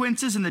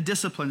consequences in the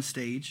discipline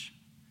stage.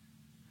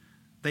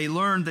 They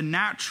learn the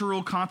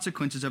natural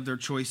consequences of their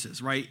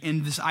choices, right?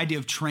 In this idea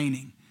of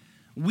training.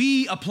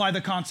 We apply the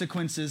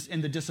consequences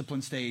in the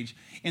discipline stage.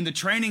 In the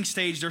training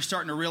stage, they're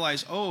starting to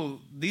realize, oh,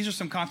 these are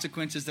some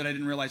consequences that I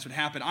didn't realize would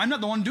happen. I'm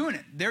not the one doing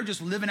it. They're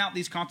just living out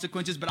these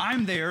consequences, but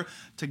I'm there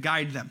to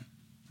guide them.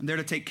 I'm there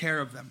to take care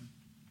of them.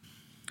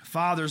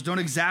 Fathers, don't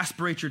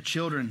exasperate your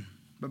children,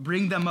 but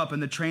bring them up in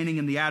the training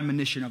and the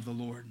admonition of the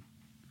Lord.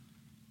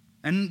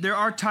 And there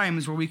are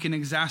times where we can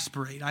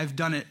exasperate. I've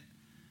done it.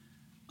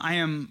 I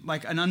am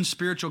like an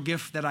unspiritual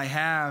gift that I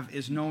have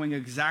is knowing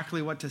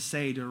exactly what to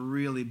say to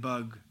really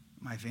bug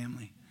my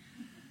family.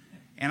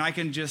 And I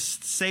can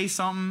just say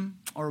something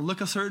or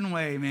look a certain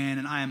way, man,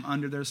 and I am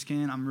under their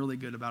skin. I'm really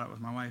good about it with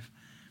my wife.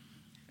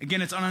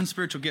 Again, it's an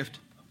unspiritual gift.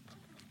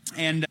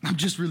 And I'm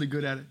just really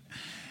good at it.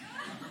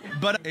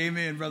 But,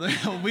 amen, brother.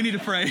 We need to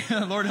pray.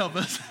 Lord, help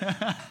us.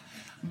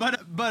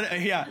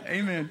 But yeah,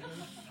 amen.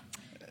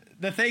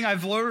 The thing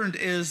I've learned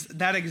is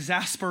that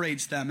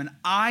exasperates them. And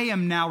I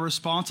am now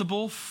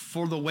responsible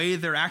for the way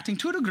they're acting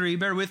to a degree,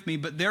 bear with me,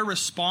 but they're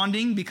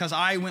responding because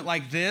I went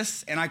like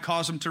this and I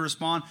caused them to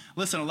respond.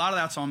 Listen, a lot of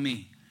that's on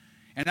me.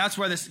 And that's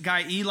where this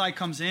guy Eli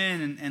comes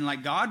in and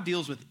like God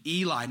deals with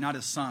Eli, not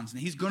his sons. And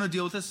he's going to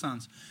deal with his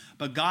sons.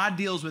 But God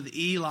deals with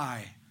Eli.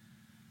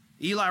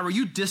 Eli, were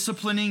you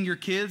disciplining your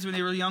kids when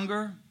they were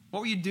younger? What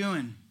were you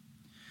doing?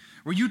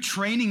 Were you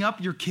training up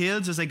your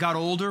kids as they got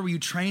older? Were you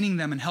training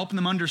them and helping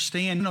them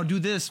understand, do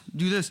this,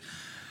 do this?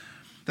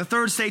 The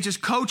third stage is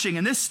coaching.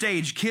 In this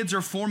stage, kids are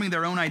forming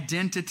their own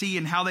identity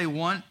and how they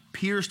want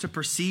peers to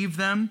perceive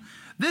them.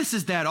 This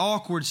is that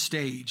awkward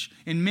stage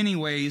in many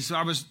ways.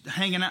 I was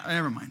hanging out.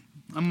 Never mind.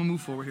 I'm going to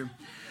move forward here.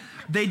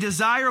 They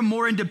desire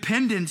more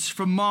independence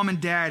from mom and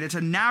dad. It's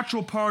a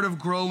natural part of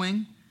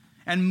growing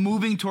and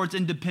moving towards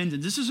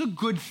independence. This is a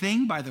good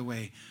thing, by the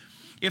way.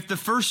 If the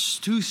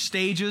first two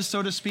stages,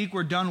 so to speak,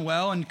 were done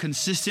well and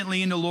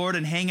consistently in the Lord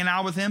and hanging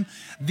out with Him,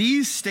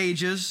 these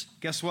stages,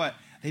 guess what?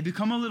 They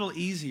become a little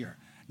easier.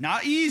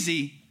 Not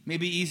easy,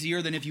 maybe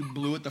easier than if you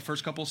blew it the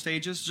first couple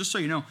stages. Just so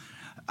you know,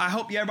 I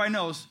hope everybody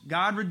knows,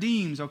 God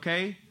redeems,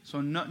 okay?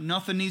 So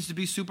nothing needs to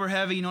be super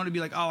heavy. You don't want to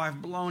be like, oh,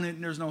 I've blown it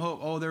and there's no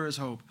hope. Oh, there is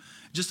hope.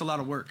 Just a lot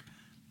of work.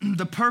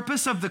 The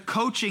purpose of the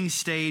coaching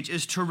stage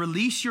is to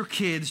release your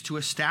kids to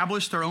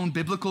establish their own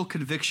biblical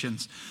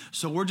convictions.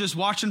 So we're just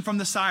watching from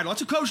the side.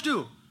 What's a coach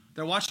do?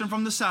 They're watching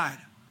from the side.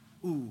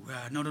 Ooh,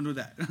 no, don't do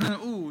that.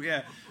 Ooh,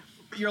 yeah.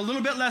 You're a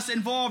little bit less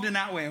involved in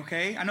that way,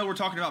 okay? I know we're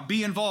talking about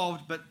be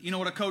involved, but you know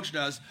what a coach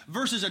does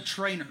versus a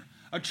trainer.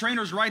 A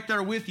trainer's right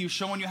there with you,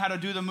 showing you how to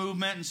do the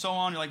movement and so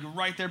on. You're like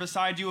right there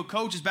beside you. A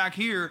coach is back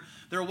here.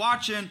 They're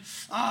watching.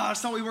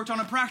 That's not what we worked on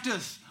in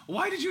practice.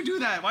 Why did you do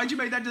that? Why did you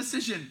make that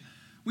decision?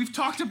 We've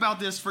talked about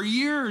this for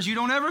years. You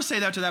don't ever say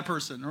that to that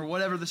person or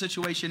whatever the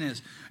situation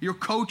is. You're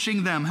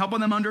coaching them, helping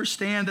them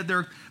understand that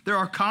there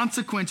are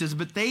consequences,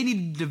 but they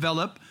need to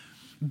develop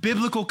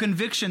biblical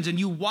convictions, and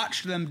you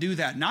watch them do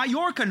that. Not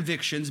your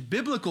convictions,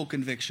 biblical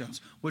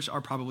convictions, which are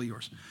probably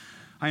yours.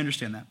 I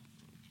understand that.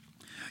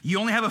 You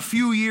only have a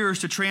few years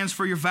to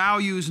transfer your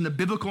values and the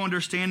biblical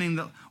understanding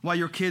while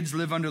your kids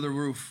live under the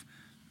roof.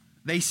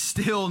 They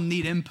still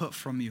need input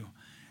from you.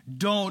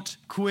 Don't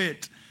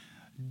quit.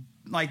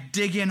 Like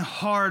dig in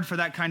hard for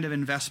that kind of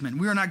investment.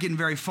 We are not getting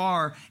very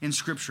far in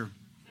Scripture.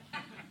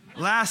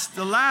 The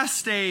last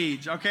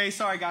stage, okay,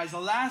 sorry guys.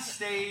 The last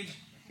stage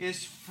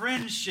is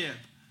friendship.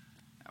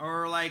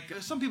 Or like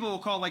some people will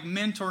call it like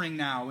mentoring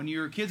now. When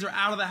your kids are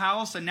out of the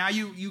house and now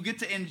you get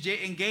to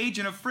engage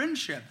in a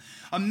friendship.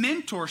 A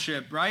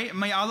mentorship, right?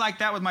 I like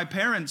that with my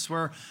parents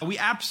where we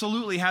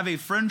absolutely have a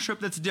friendship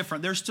that's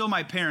different. They're still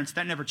my parents.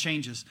 That never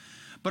changes.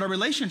 But our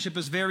relationship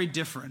is very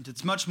different.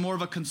 It's much more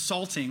of a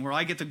consulting where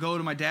I get to go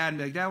to my dad and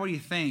be like, Dad, what do you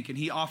think? And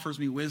he offers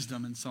me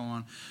wisdom and so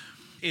on.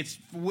 It's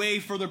way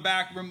further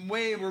back,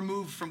 way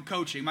removed from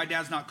coaching. My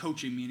dad's not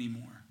coaching me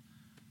anymore.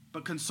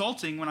 But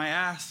consulting when I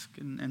ask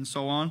and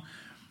so on,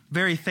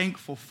 very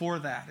thankful for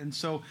that. And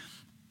so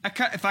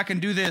if I can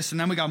do this and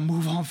then we got to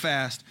move on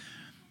fast.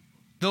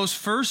 Those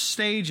first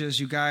stages,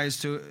 you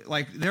guys,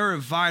 they're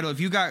vital.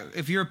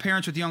 If you're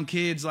parents with young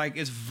kids,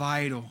 it's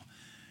vital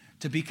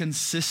to be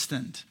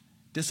consistent.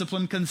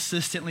 Discipline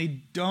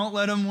consistently. Don't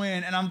let them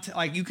win.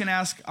 And you can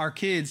ask our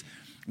kids.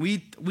 We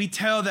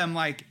tell them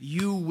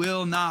you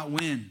will not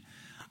win.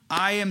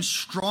 I am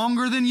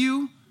stronger than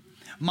you.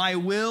 My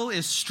will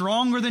is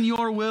stronger than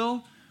your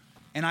will,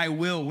 and I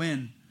will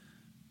win.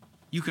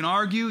 You can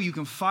argue, you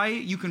can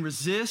fight, you can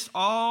resist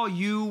all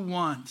you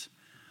want.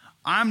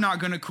 I'm not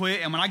going to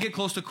quit. And when I get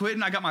close to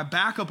quitting, I got my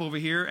backup over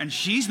here, and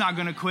she's not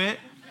going to quit.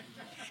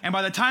 And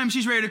by the time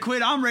she's ready to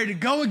quit, I'm ready to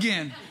go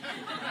again.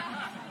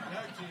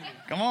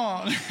 Come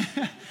on.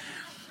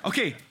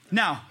 Okay,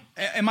 now,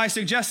 am I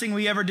suggesting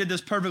we ever did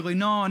this perfectly?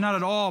 No, not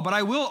at all. But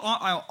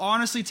I'll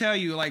honestly tell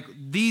you,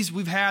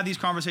 we've had these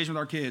conversations with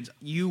our kids.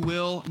 You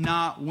will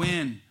not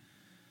win.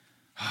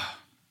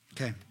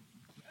 Okay.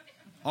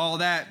 All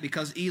that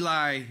because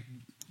Eli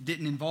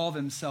didn't involve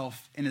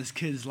himself in his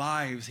kids'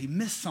 lives. He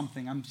missed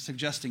something, I'm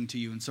suggesting to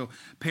you. And so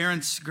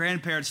parents,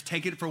 grandparents,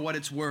 take it for what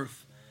it's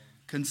worth.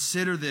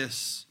 Consider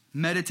this.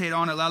 Meditate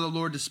on it. Allow the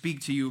Lord to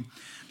speak to you.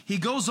 He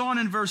goes on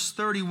in verse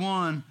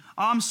 31.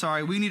 I'm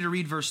sorry, we need to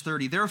read verse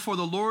 30. Therefore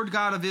the Lord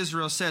God of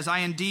Israel says,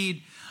 I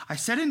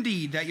said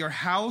indeed that your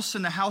house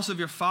and the house of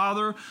your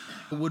father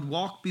would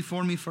walk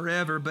before me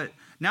forever. But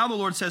now the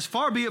Lord says,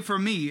 far be it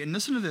from me. And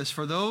listen to this.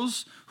 For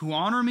those who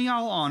honor me,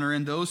 I'll honor.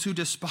 And those who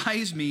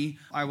despise me,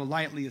 I will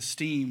lightly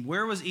esteem.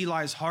 Where was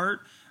Eli's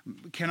heart?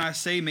 Can I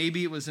say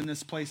maybe it was in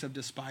this place of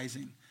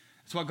despising?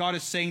 That's what God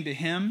is saying to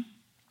him.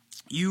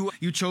 You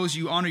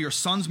honor your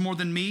sons more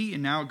than me.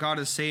 And now God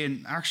is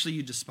saying, actually,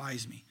 you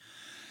despise me.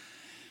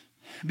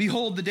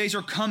 Behold, the days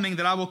are coming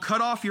that I will cut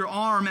off your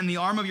arm and the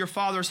arm of your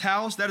father's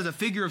house. That is a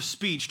figure of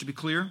speech, to be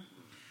clear.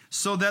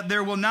 So that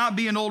there will not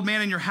be an old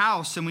man in your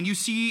house. And when you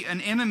see an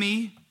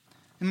enemy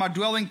in my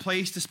dwelling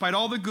place, despite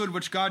all the good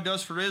which God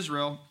does for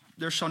Israel,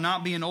 there shall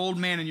not be an old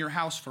man in your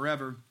house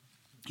forever.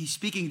 He's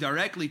speaking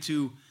directly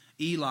to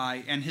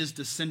Eli and his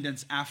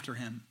descendants after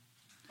him.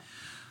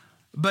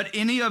 But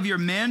any of your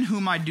men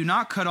whom I do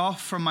not cut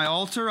off from my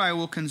altar, I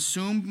will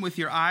consume with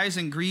your eyes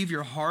and grieve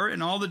your heart,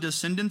 and all the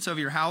descendants of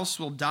your house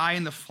will die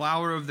in the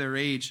flower of their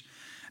age.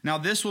 Now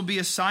this will be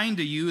a sign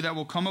to you that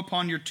will come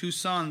upon your two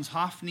sons,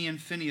 Hophni and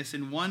Phinehas.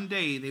 In one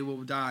day they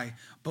will die,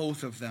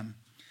 both of them.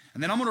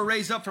 And then I'm going to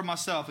raise up for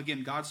myself,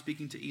 again, God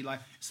speaking to Eli.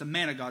 It's the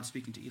man of God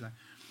speaking to Eli.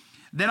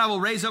 Then I will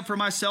raise up for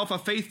myself a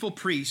faithful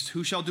priest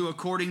who shall do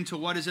according to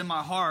what is in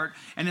my heart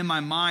and in my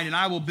mind, and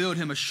I will build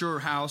him a sure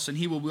house, and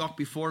he will walk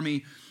before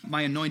me,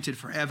 my anointed,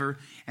 forever.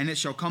 And it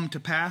shall come to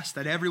pass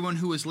that everyone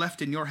who is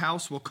left in your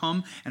house will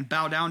come and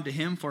bow down to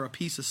him for a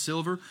piece of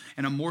silver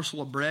and a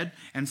morsel of bread,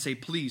 and say,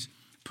 please,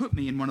 put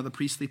me in one of the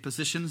priestly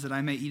positions that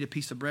I may eat a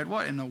piece of bread.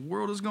 What in the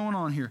world is going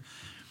on here?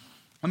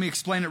 Let me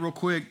explain it real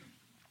quick.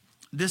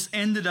 This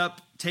ended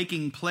up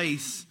taking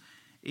place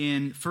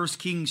in 1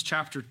 Kings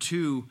chapter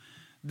 2,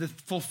 the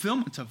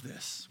fulfillment of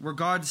this, where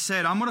God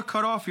said, I'm going to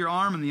cut off your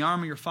arm and the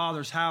arm of your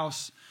father's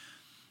house.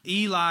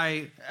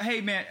 Eli,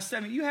 hey man,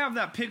 Stephen, you have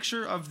that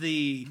picture of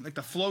the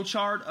flow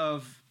chart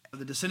of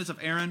the descendants of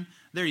Aaron?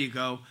 There you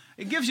go.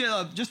 It gives you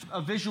just a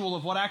visual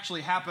of what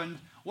actually happened.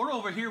 We're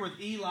over here with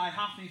Eli,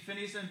 Hophni,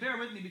 Phinehas, and bear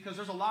with me because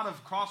there's a lot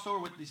of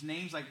crossover with these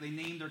names. Like they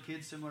named their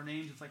kids similar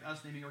names. It's like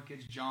us naming our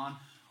kids John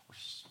or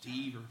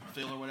Steve or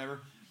Phil or whatever.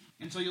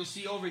 And so you'll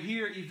see over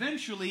here,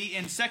 eventually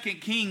in 2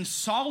 Kings,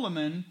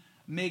 Solomon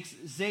makes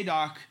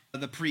Zadok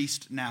the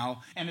priest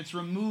now, and it's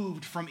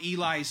removed from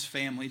Eli's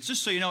family. It's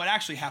just so you know, it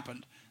actually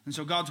happened. And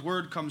so God's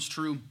word comes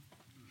true,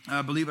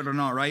 believe it or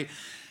not, right?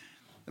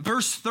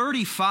 Verse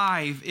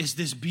 35 is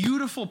this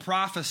beautiful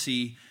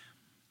prophecy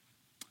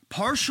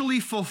partially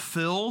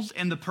fulfilled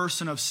in the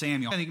person of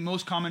Samuel. I think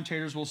most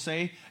commentators will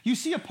say, you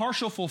see a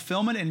partial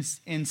fulfillment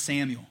in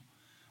Samuel,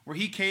 where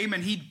he came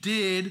and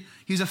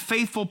he's a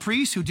faithful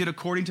priest who did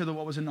according to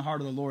what was in the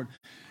heart of the Lord.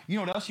 You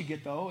know what else you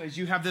get, though, is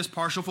you have this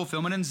partial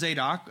fulfillment in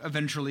Zadok,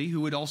 eventually,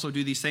 who would also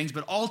do these things.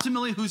 But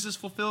ultimately, who's this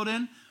fulfilled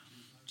in?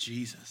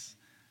 Jesus,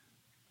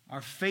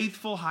 our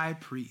faithful high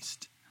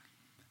priest,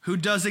 who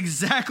does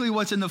exactly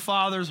what's in the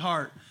Father's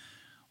heart.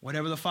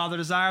 Whatever the Father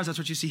desires, that's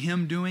what you see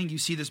him doing. You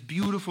see this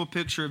beautiful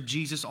picture of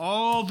Jesus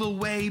all the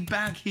way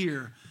back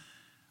here.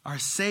 Our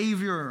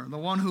Savior, the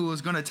one who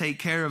is going to take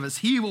care of us.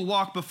 He will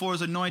walk before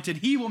his anointed.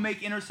 He will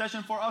make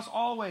intercession for us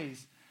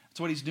always.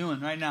 That's what he's doing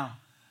right now.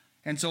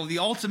 And so the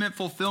ultimate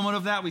fulfillment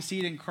of that, we see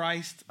it in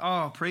Christ.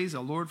 Oh, praise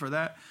the Lord for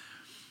that.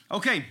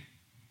 Okay,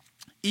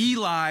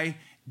 Eli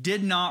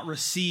did not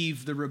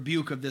receive the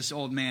rebuke of this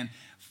old man.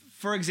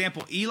 For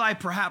example, Eli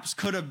perhaps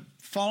could have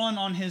fallen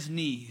on his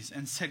knees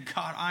and said,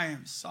 God, I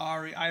am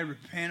sorry. I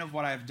repent of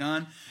what I have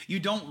done. You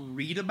don't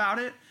read about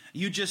it.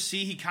 You just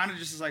see he kind of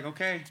just is like,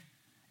 okay.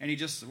 And he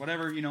just,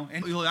 whatever, you know.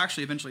 And he'll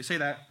actually eventually say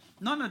that.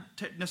 Not in a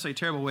necessarily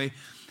terrible way.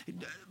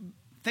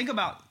 Think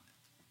about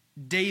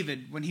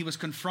David when he was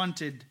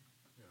confronted.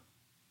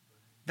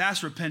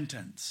 That's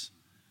repentance.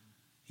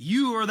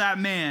 You are that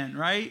man,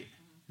 right?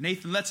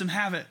 Nathan lets him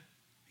have it.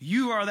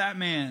 You are that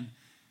man.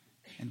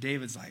 And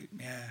David's like,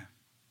 yeah,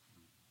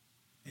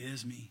 it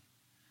is me.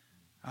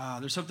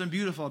 There's something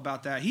beautiful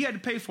about that. He had to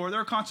pay for it. There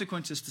are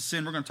consequences to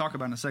sin. We're going to talk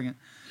about it in a second.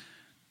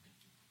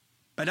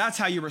 But that's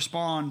how you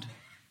respond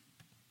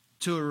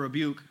to a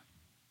rebuke.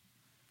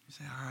 You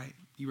say, all right,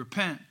 you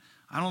repent.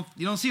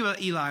 You don't see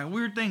what Eli,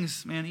 weird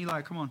things, man.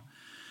 Eli, come on.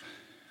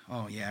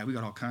 Oh yeah, we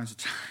got all kinds of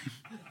time.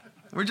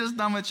 We're just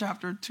done with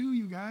chapter 2,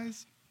 you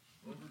guys.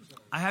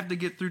 I have to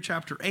get through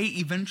chapter 8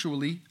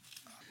 eventually.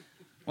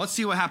 Let's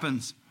see what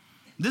happens.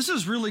 This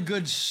is really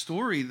good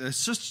story.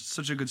 It's just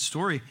such a good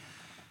story.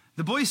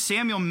 The boy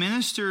Samuel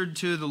ministered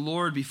to the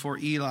Lord before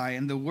Eli,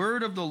 and the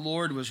word of the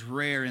Lord was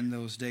rare in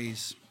those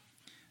days.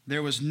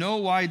 There was no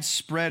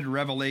widespread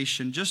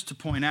revelation. Just to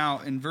point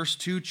out, in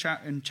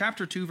in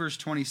chapter 2, verse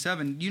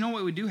 27, you know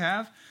what we do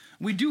have?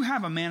 We do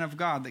have a man of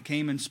God that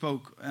came and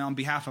spoke on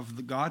behalf of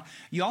the God.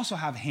 You also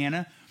have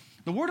Hannah.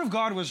 The word of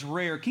God was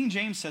rare. King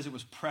James says it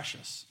was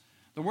precious.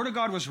 The word of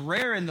God was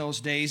rare in those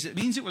days. It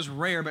means it was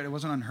rare, but it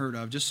wasn't unheard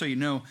of, just so you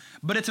know.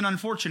 But it's an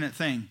unfortunate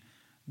thing.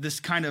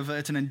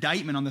 It's an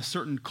indictment on the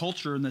certain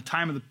culture and the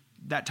time of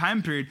that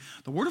time period,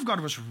 the word of God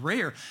was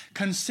rare.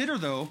 Consider,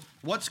 though,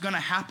 what's going to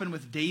happen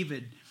with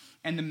David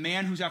and the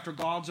man who's after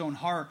God's own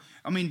heart.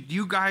 I mean,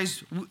 you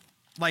guys,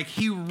 like,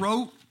 he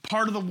wrote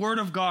part of the word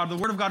of God. The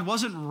word of God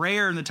wasn't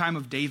rare in the time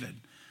of David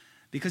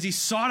because he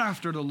sought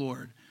after the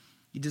Lord.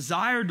 He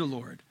desired the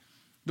Lord.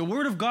 The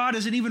word of God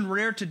isn't even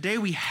rare today.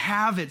 We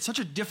have it. Such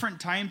a different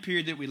time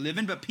period that we live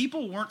in, but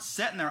people weren't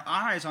setting their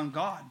eyes on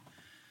God.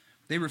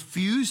 They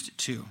refused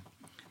to.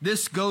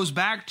 This goes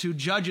back to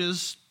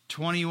Judges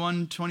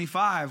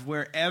 21:25,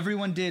 where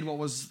everyone did what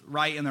was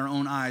right in their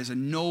own eyes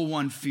and no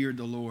one feared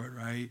the Lord,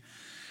 right?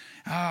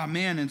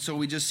 Man, and so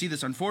we just see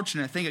this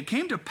unfortunate thing. It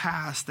came to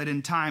pass that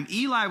in time,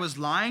 Eli was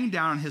lying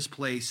down in his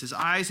place. His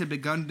eyes had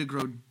begun to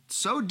grow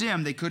so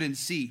dim they couldn't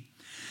see.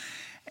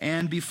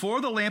 And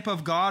before the lamp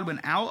of God went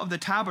out of the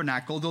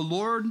tabernacle, of the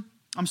Lord,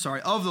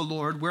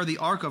 where the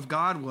ark of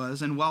God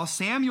was, and while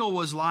Samuel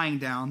was lying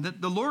down,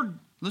 the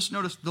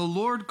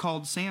Lord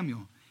called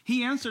Samuel.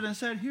 He answered and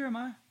said, "Here am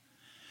I."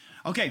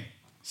 Okay,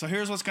 so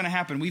here's what's going to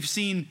happen. We've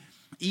seen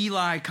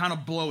Eli kind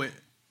of blow it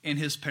in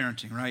his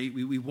parenting, right?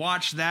 We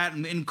watched that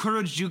and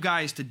encouraged you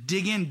guys to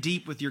dig in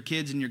deep with your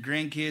kids and your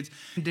grandkids.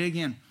 Dig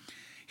in.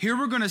 Here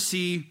we're going to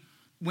see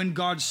when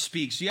God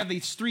speaks. You have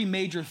these three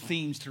major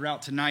themes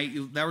throughout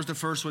tonight. That was the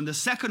first one. The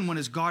second one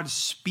is God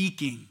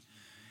speaking.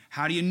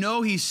 How do you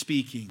know he's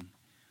speaking?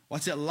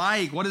 What's it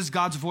like? What is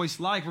God's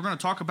voice like? We're going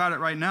to talk about it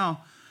right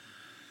now.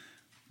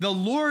 The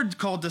Lord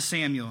called to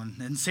Samuel,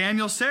 and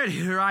Samuel said,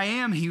 "Here I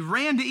am." He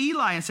ran to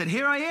Eli and said,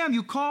 "Here I am,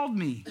 you called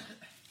me."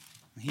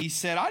 He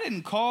said, "I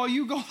didn't call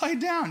you, go lie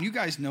down." You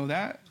guys know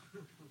that.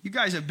 You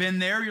guys have been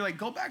there. You're like,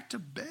 "Go back to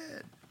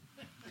bed."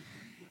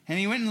 And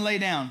he went and lay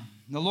down.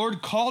 The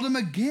Lord called him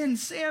again,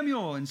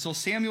 "Samuel." And so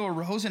Samuel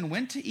arose and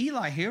went to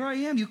Eli. "Here I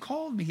am, you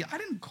called me." "I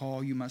didn't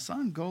call you, my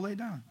son. Go lay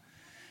down."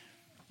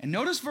 And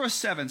notice verse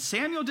 7.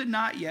 Samuel did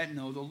not yet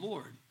know the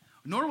Lord,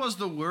 nor was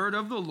the word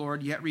of the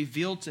Lord yet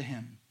revealed to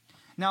him.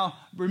 Now,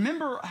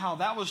 remember how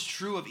that was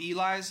true of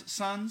Eli's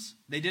sons?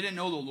 They didn't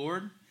know the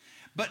Lord.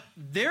 But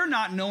they're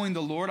not knowing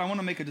the Lord. I want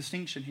to make a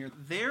distinction here.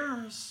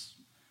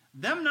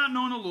 Them not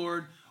knowing the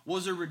Lord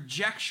was a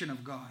rejection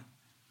of God.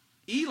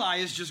 Eli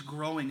is just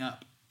growing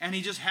up. And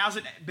he just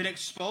hasn't been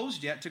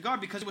exposed yet to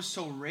God because it was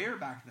so rare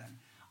back then.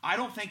 I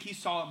don't think he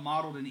saw it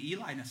modeled in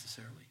Eli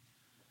necessarily.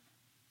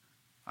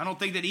 I don't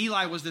think that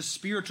Eli was this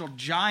spiritual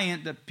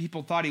giant that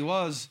people thought he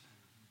was.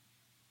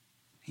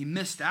 He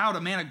missed out.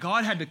 A man of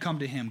God had to come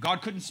to him.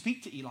 God couldn't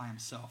speak to Eli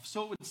himself.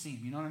 So it would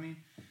seem, you know what I mean?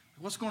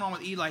 What's going on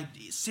with Eli?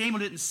 Samuel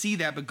didn't see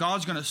that, but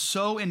God's going to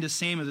sow into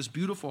Samuel this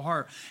beautiful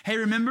heart. Hey,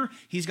 remember,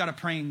 he's got a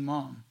praying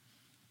mom,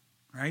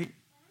 right?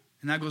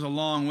 And that goes a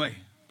long way.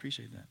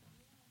 Appreciate that.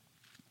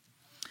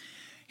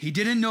 He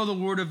didn't know the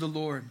word of the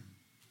Lord.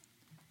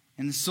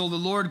 And so the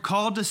Lord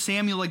called to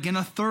Samuel again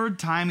a third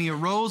time. He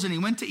arose and he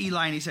went to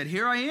Eli and he said,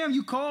 "Here I am,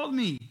 you called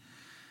me."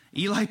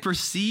 Eli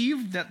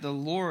perceived that the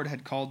Lord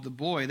had called the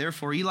boy.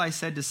 Therefore Eli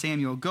said to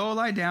Samuel, "Go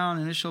lie down,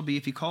 and it shall be,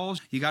 if he calls,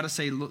 you got to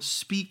say,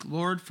 'Speak,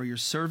 Lord, for your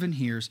servant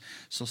hears.'"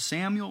 So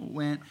Samuel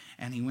went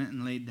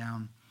and laid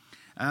down.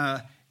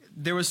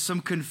 There was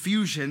some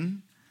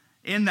confusion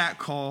in that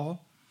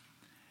call.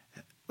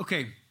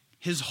 Okay,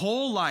 his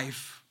whole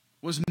life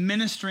was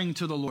ministering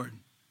to the Lord,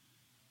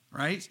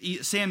 right?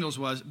 Samuel's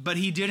was, but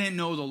he didn't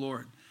know the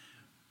Lord.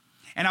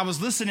 And I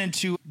was listening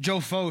to Joe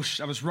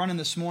Focht. I was running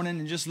this morning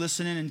and just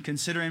listening and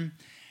considering.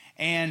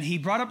 And he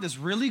brought up this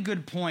really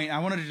good point. I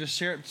wanted to just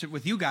share it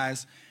with you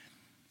guys.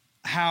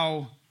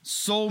 How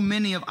so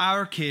many of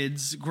our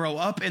kids grow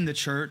up in the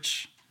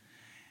church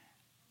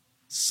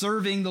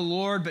serving the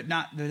Lord, but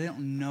they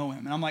don't know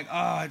him. And I'm like,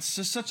 it's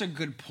just such a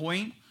good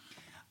point.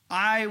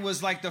 I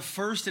was like the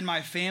first in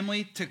my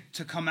family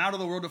to come out of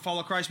the world to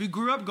follow Christ. We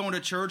grew up going to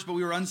church, but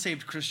we were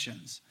unsaved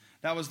Christians.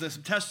 That was the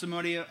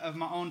testimony of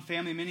my own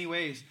family in many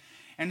ways.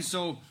 And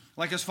so,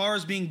 like, as far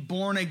as being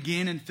born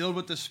again and filled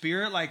with the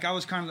Spirit, like, I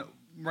was kind of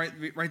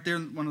right there,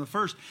 one of the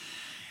first.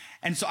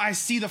 And so I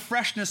see the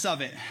freshness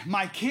of it.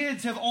 My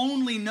kids have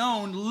only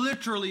known,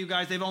 literally, you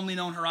guys, they've only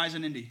known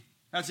Horizon Indy.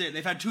 That's it.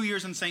 They've had 2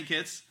 years in St.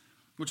 Kitts,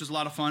 which is a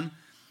lot of fun.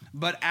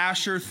 But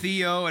Asher,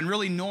 Theo, and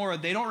really Nora,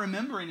 they don't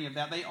remember any of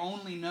that. They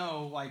only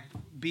know, like,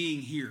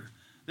 being here.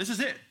 This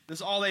is it. This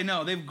is all they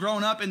know. They've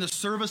grown up in the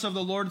service of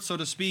the Lord, so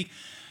to speak.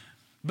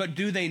 But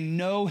do they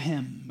know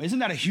him? Isn't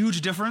that a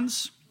huge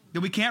difference? That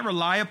we can't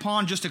rely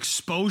upon just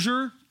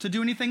exposure to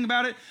do anything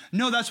about it?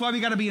 No, that's why we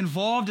got to be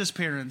involved as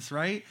parents,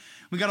 right?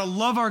 We got to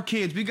love our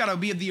kids. We got to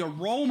be the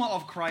aroma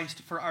of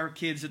Christ for our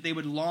kids, that they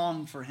would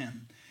long for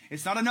him.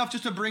 It's not enough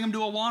just to bring them to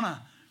Awana.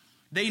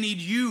 They need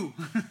you.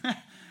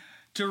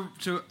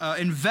 To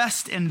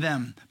invest in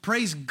them.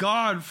 Praise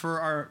God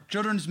for our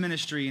children's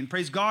ministry and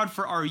praise God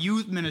for our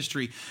youth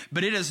ministry.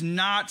 But it is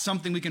not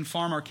something we can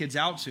farm our kids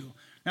out to.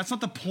 That's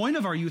not the point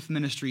of our youth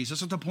ministries.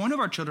 That's not the point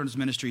of our children's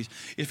ministries.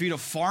 If you're to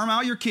farm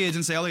out your kids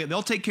and say, "Oh,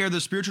 they'll take care of the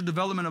spiritual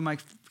development of my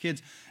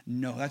kids."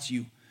 No, that's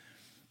you.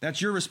 That's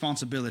your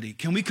responsibility.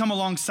 Can we come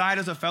alongside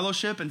as a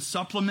fellowship and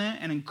supplement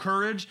and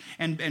encourage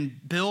and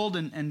build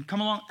and come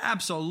along?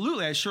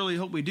 Absolutely. I surely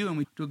hope we do. And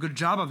we do a good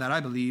job of that,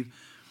 I believe.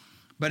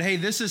 But hey,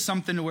 this is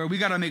something where we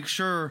got to make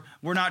sure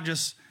we're not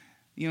just,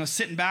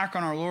 sitting back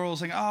on our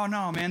laurels like, oh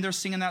no, man, they're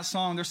singing that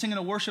song. They're singing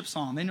a worship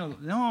song. They know,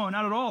 no,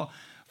 not at all.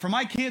 For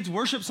my kids,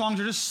 worship songs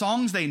are just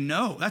songs they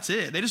know. That's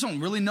it. They just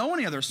don't really know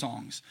any other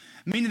songs.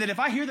 Meaning that if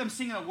I hear them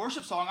singing a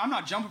worship song, I'm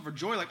not jumping for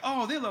joy like,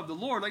 oh, they love the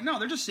Lord. Like, no,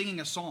 they're just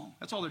singing a song.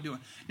 That's all they're doing.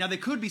 Now, they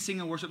could be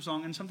singing a worship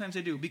song, and sometimes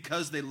they do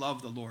because they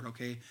love the Lord,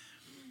 okay?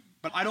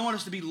 But I don't want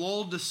us to be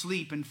lulled to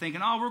sleep and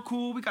thinking, oh, we're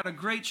cool. We got a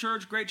great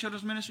church, great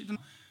children's ministry.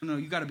 No,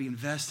 you got to be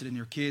invested in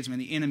your kids, man.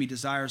 The enemy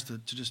desires to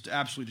just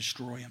absolutely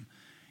destroy them.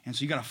 And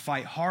so you got to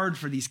fight hard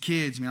for these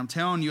kids, man. I'm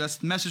telling you, that's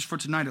the message for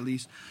tonight at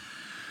least.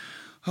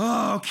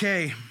 Oh,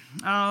 okay.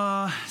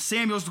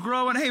 Samuel's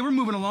growing. Hey, we're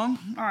moving along.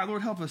 All right,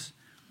 Lord, help us.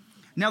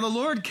 Now the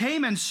Lord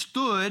came and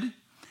stood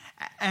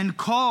and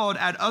called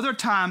at other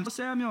times,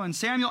 Samuel, and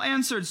Samuel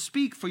answered,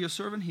 speak, for your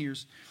servant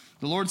hears.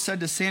 The Lord said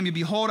to Samuel,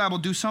 behold, I will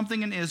do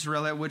something in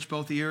Israel at which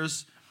both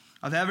ears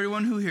of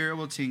everyone who hear it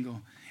will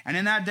tingle. And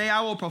in that day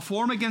I will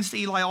perform against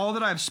Eli all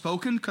that I have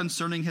spoken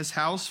concerning his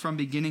house from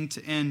beginning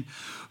to end.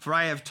 For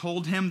I have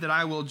told him that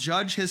I will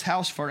judge his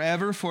house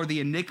forever for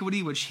the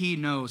iniquity which he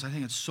knows. I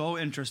think it's so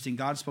interesting.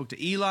 God spoke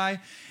to Eli,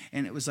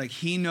 and it was like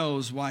he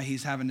knows why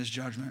he's having this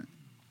judgment.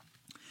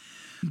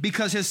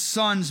 Because his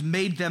sons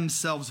made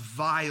themselves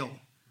vile,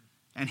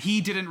 and he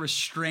didn't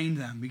restrain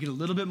them. We get a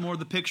little bit more of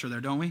the picture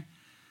there, don't we?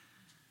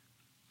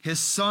 His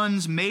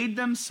sons made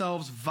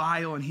themselves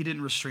vile, and he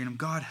didn't restrain them.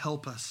 God,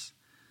 help us.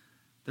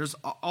 There's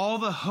all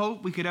the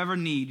hope we could ever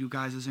need, you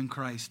guys, is in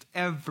Christ.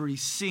 Every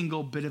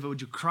single bit of it.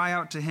 Would you cry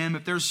out to him?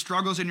 If there's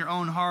struggles in your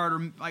own heart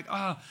or like,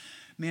 oh,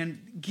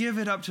 man, give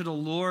it up to the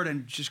Lord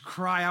and just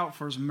cry out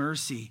for his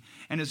mercy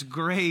and his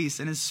grace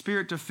and his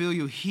spirit to fill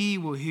you. He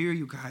will hear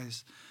you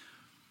guys.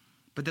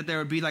 But that there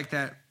would be like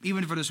that,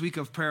 even for this week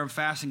of prayer and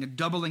fasting, a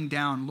doubling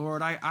down.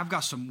 Lord, I've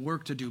got some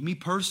work to do. Me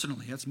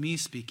personally, that's me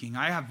speaking.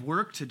 I have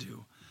work to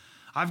do.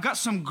 I've got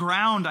some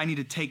ground I need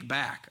to take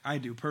back. I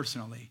do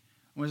personally.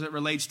 As it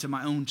relates to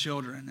my own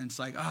children. And it's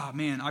like, oh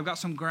man, I've got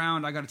some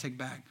ground I got to take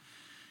back.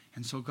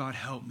 And so God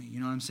help me. You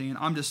know what I'm saying?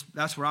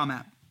 That's where I'm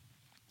at.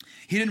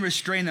 He didn't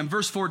restrain them.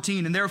 Verse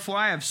 14, and therefore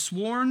I have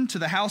sworn to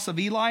the house of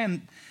Eli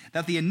and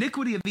that the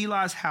iniquity of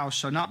Eli's house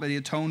shall not be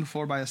atoned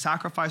for by a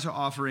sacrifice or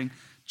offering.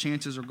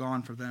 Chances are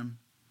gone for them.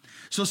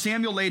 So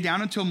Samuel lay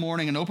down until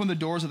morning and opened the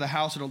doors of the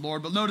house of the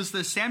Lord. But notice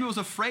this, Samuel was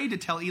afraid to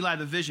tell Eli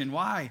the vision.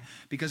 Why?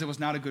 Because it was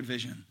not a good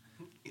vision.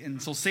 And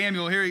so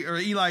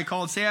Eli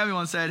called Samuel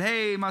and said,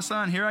 hey, my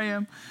son, here I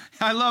am.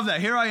 I love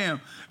that. Here I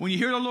am. When you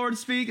hear the Lord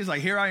speak, it's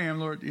like, here I am,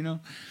 Lord,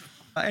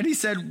 And he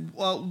said,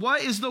 well,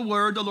 what is the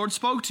word the Lord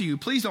spoke to you?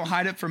 Please don't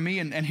hide it from me.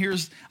 And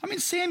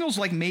Samuel's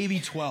like maybe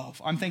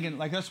 12. I'm thinking,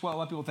 like, that's what a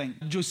lot of people think.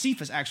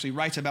 Josephus actually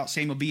writes about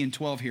Samuel being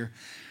 12 here.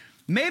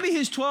 Maybe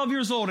he's 12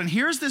 years old. And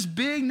here's this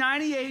big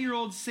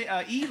 98-year-old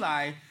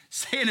Eli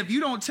saying, if you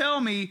don't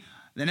tell me,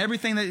 then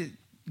everything that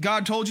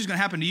God told you is going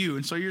to happen to you.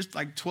 And so you're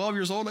like 12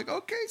 years old, like,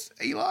 okay,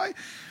 Eli,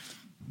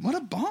 what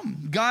a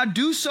bum. God,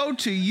 do so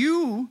to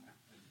you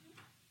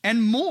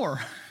and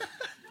more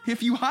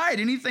if you hide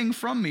anything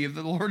from me, if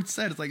the Lord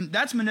said. It's like,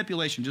 that's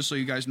manipulation, just so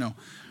you guys know.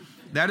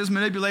 That is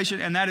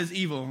manipulation and that is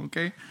evil,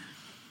 okay?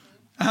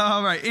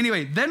 All right,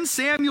 anyway, then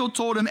Samuel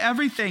told him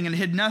everything and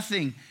hid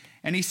nothing.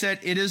 And he said,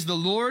 it is the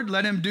Lord,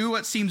 let him do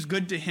what seems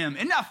good to him.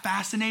 Isn't that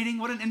fascinating?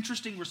 What an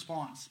interesting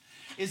response.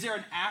 Is there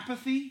an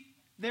apathy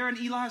there in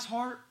Eli's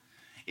heart?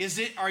 Is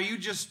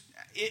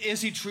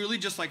he truly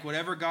just like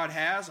whatever God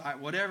has,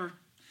 whatever?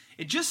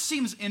 It just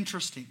seems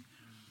interesting.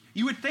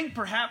 You would think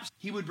perhaps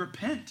he would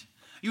repent.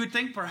 You would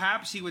think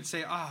perhaps he would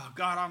say, oh,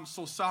 God, I'm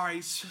so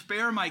sorry.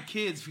 Spare my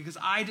kids because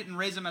I didn't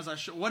raise them as I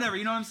should. Whatever,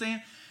 you know what I'm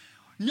saying?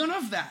 None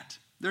of that.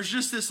 There's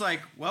just this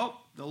like,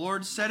 well, the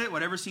Lord said it,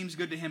 whatever seems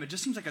good to him. It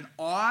just seems like an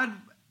odd,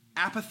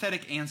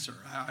 apathetic answer.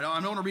 I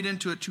don't want to read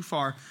into it too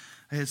far.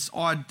 It's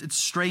odd. It's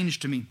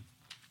strange to me.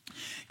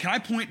 Can I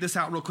point this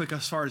out real quick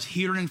as far as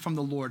hearing from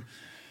the Lord?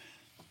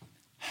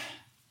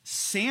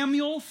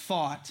 Samuel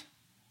thought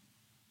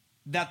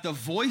that the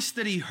voice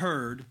that he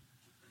heard,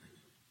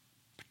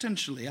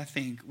 potentially, I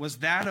think, was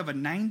that of a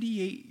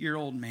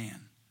 98-year-old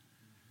man.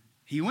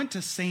 He went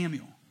to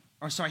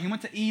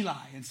Eli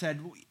and said,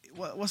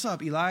 what's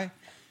up, Eli?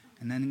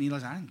 And then Eli's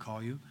like, I didn't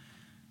call you.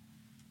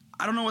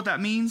 I don't know what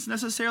that means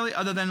necessarily,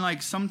 other than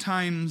like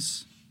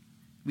sometimes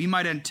we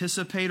might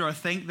anticipate or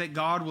think that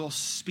God will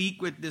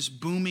speak with this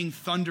booming,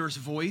 thunderous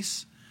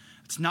voice.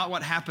 It's not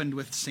what happened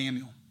with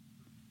Samuel.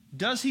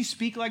 Does he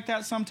speak like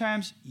that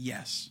sometimes?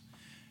 Yes.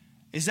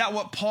 Is that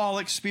what Paul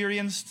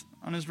experienced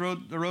on his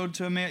road, the road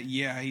to Emmaus?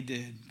 Yeah, he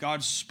did.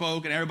 God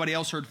spoke and everybody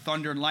else heard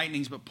thunder and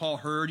lightnings, but Paul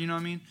heard, you know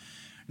what I mean?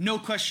 No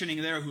questioning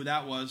there who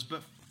that was.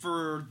 But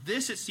for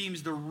this, it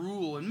seems the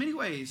rule in many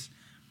ways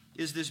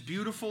is this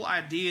beautiful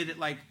idea that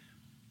like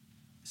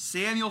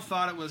Samuel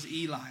thought it was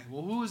Eli.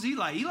 Well, who was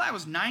Eli? Eli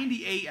was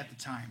 98 at the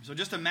time. So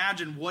just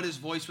imagine what his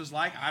voice was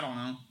like. I don't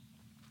know.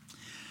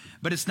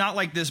 But it's not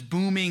like this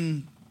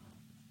booming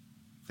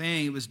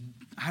thing. It was,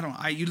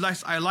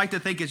 I like to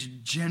think it's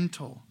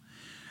gentle.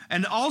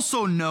 And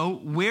also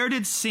note, where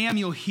did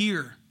Samuel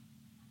hear?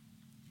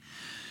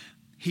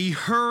 He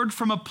heard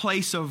from a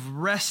place of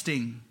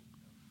resting.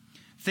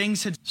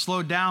 Things had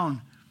slowed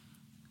down.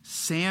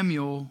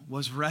 Samuel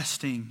was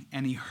resting,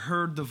 and he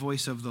heard the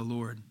voice of the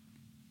Lord.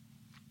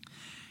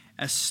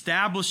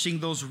 Establishing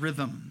those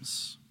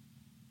rhythms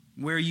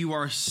where you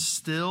are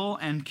still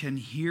and can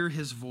hear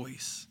his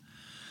voice.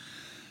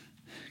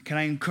 Can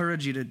I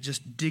encourage you to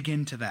just dig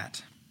into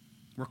that?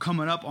 We're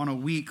coming up on a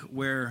week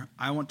where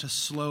I want to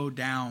slow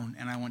down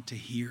and I want to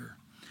hear.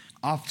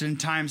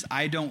 Oftentimes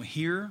I don't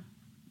hear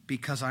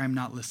because I am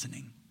not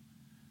listening.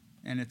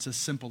 And it's as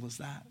simple as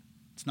that.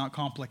 It's not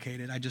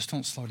complicated. I just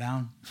don't slow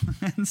down.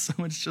 And so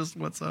it's just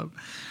what's up.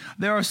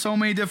 There are so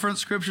many different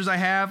scriptures I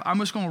have. I'm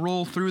just going to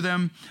roll through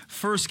them.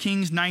 1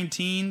 Kings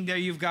 19. There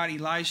you've got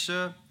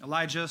Elijah.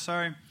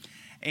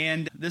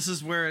 And this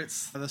is where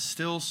it's the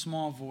still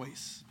small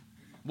voice.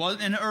 It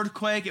wasn't in the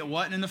earthquake. It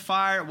wasn't in the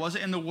fire. It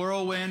wasn't in the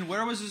whirlwind.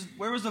 Where was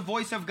the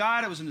voice of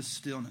God? It was in the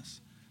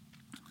stillness.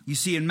 You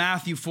see in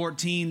Matthew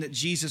 14 that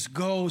Jesus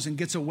goes and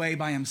gets away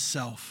by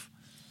himself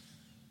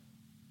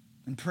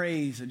and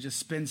prays and just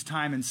spends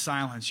time in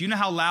silence. You know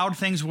how loud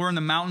things were in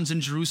the mountains in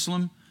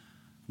Jerusalem?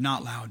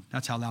 Not loud.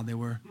 That's how loud they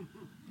were.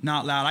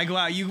 Not loud. I go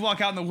out, you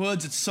walk out in the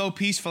woods, it's so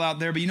peaceful out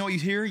there, but you know what you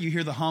hear? You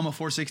hear the hum of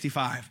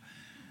 465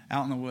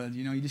 out in the woods.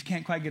 You know, you just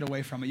can't quite get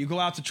away from it. You go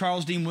out to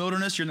Charles Dean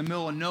Wilderness, you're in the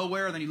middle of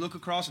nowhere, and then you look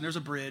across and there's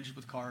a bridge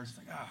with cars. It's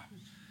like,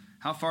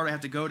 how far do I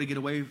have to go to get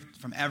away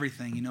from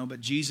everything, you know? But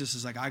Jesus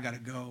is like, I got to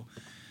go.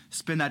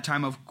 Spend that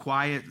time of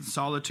quiet and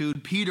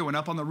solitude. Peter went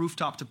up on the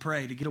rooftop to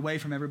pray, to get away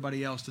from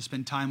everybody else, to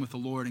spend time with the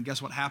Lord. And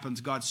guess what happens?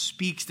 God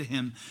speaks to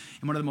him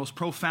in one of the most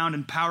profound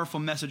and powerful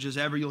messages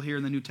ever you'll hear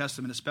in the New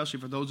Testament, especially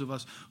for those of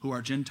us who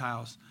are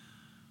Gentiles,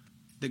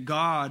 that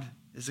God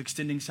is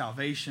extending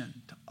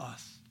salvation to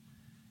us.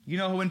 You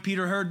know when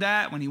Peter heard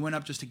that? When he went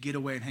up just to get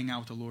away and hang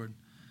out with the Lord.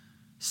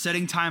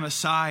 Setting time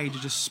aside to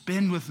just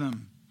spend with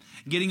them.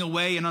 Getting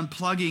away and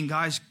unplugging.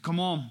 Guys, come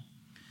on.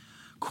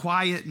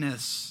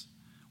 Quietness.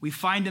 We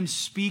find him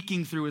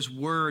speaking through his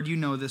word. You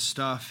know this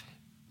stuff.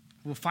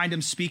 We'll find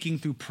him speaking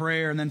through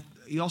prayer, and then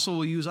he also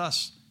will use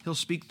us. He'll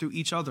speak through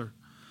each other.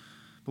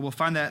 But we'll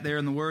find that there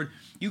in the word.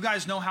 You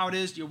guys know how it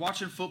is. You're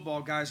watching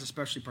football, guys,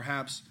 especially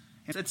perhaps.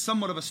 It's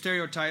somewhat of a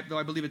stereotype, though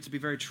I believe it to be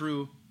very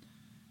true.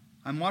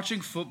 I'm watching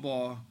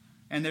football,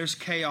 and there's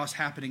chaos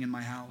happening in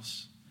my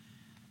house.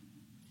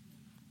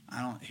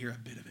 I don't hear a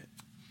bit of it.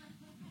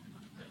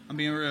 I'm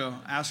being real.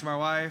 Ask my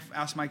wife,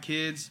 ask my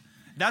kids.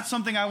 That's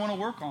something I want to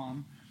work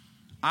on.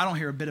 I don't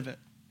hear a bit of it.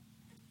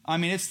 I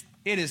mean,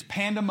 it is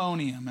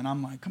pandemonium, and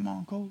I'm like, come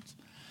on, Colts.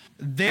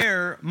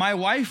 There, my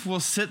wife will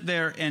sit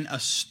there in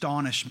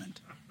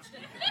astonishment.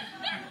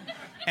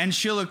 And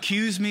she'll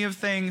accuse me of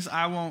things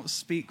I won't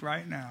speak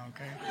right now,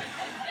 okay?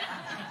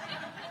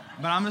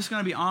 But I'm just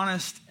going to be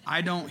honest,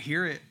 I don't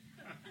hear it.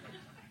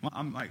 Well,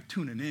 I'm like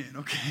tuning in,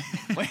 okay?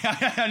 Wait,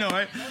 I know,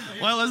 right?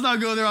 Well, let's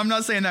not go there. I'm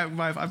not saying that,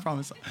 wife, I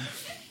promise.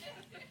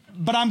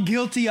 But I'm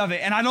guilty of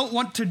it, and I don't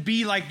want to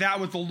be like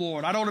that with the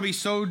Lord. I don't want to be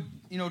so,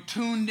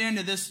 tuned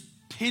into this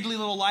piddly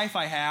little life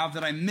I have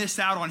that I miss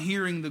out on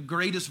hearing the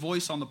greatest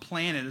voice on the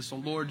planet is the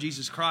Lord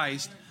Jesus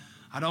Christ.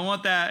 I don't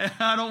want that.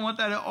 I don't want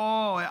that at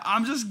all.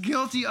 I'm just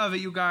guilty of it,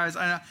 you guys.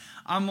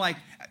 I'm like,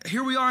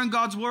 here we are in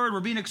God's word.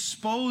 We're being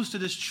exposed to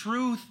this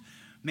truth.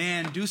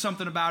 Man, do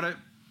something about it.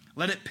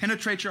 Let it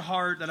penetrate your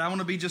heart that I want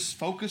to be just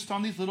focused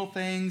on these little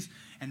things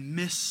and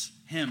miss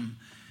him.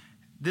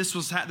 This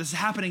is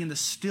happening in the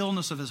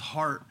stillness of his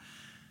heart.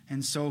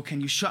 And so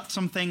can you shut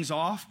some things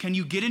off? Can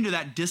you get into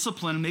that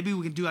discipline? Maybe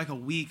we can do like a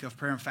week of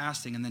prayer and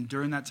fasting. And then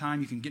during that time,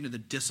 you can get into the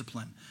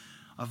discipline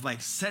of like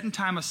setting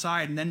time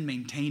aside and then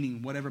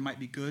maintaining whatever might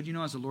be good,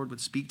 as the Lord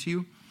would speak to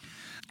you.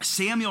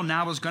 Samuel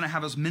now was going to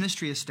have his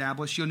ministry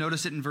established. You'll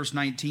notice it in verse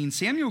 19.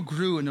 Samuel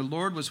grew and the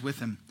Lord was with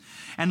him.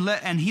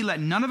 And he let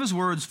none of his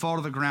words fall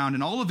to the ground.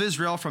 And all of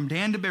Israel from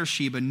Dan to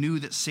Beersheba knew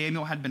that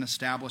Samuel had been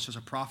established as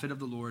a prophet of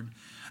the Lord.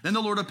 Then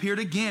the Lord appeared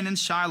again in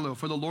Shiloh,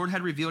 for the Lord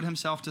had revealed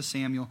himself to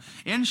Samuel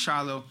in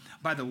Shiloh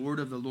by the word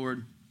of the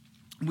Lord.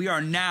 We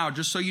are now,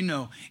 just so you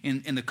know,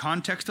 in the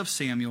context of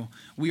Samuel,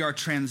 we are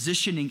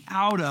transitioning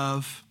out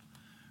of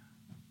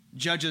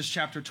Judges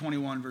chapter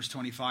 21, verse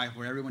 25,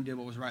 where everyone did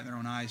what was right in their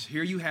own eyes.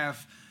 Here you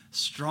have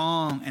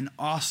strong and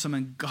awesome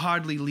and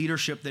godly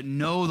leadership that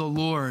know the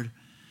Lord,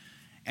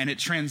 and it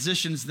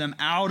transitions them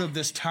out of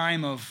this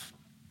time of,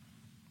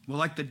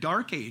 like the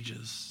dark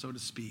ages, so to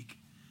speak.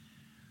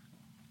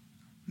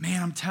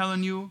 Man, I'm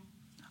telling you,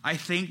 I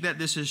think that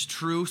this is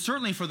true,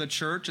 certainly for the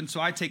church, and so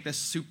I take this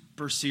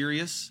super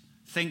serious.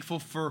 Thankful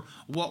for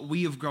what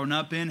we have grown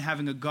up in,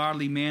 having a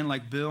godly man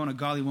like Bill and a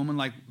godly woman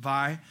like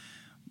Vi,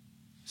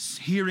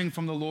 hearing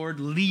from the Lord,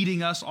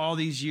 leading us all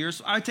these years.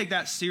 So I take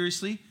that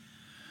seriously,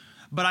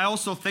 but I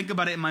also think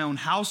about it in my own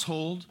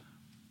household,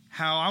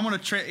 how I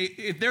want to,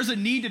 if there's a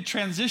need to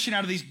transition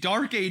out of these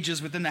dark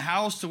ages within the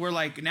house to where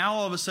like now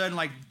all of a sudden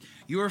like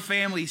your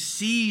family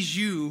sees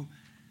you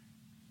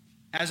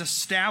as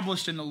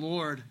established in the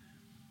Lord,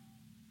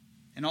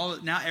 and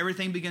now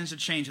everything begins to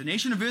change. The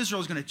nation of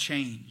Israel is going to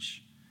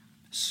change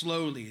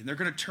slowly. They're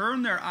going to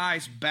turn their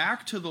eyes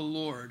back to the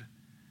Lord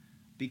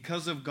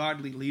because of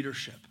godly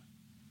leadership.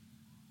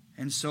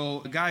 And so,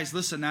 guys,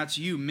 listen, that's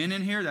you. Men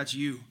in here, that's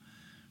you.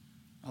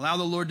 Allow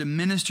the Lord to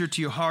minister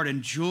to your heart.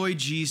 Enjoy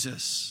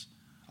Jesus.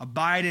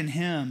 Abide in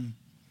him.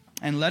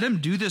 And let him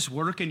do this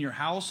work in your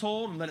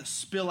household and let it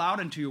spill out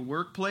into your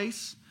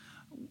workplace.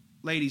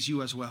 Ladies,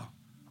 you as well.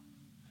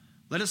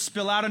 Let it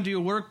spill out into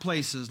your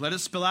workplaces. Let it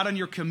spill out in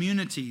your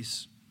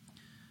communities.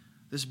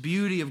 This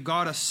beauty of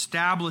God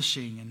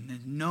establishing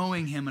and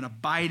knowing him and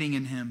abiding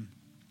in him.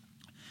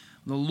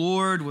 The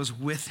Lord was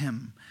with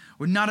him.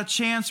 We're not a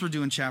chance we're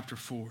doing chapter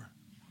 4.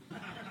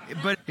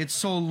 But it's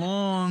so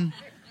long.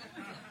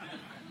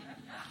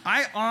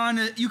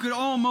 You could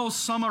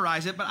almost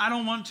summarize it, but I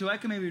don't want to. I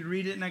can maybe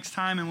read it next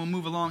time and we'll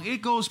move along.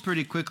 It goes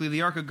pretty quickly.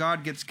 The Ark of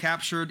God gets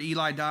captured.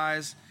 Eli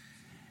dies.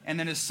 And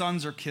then his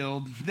sons are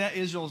killed. That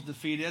Israel's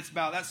defeated.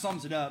 That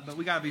sums it up. But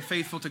we got to be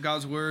faithful to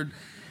God's word.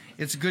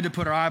 It's good to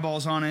put our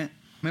eyeballs on it.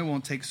 It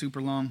won't take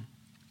super long.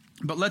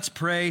 But let's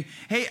pray.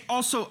 Hey,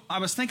 also, I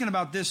was thinking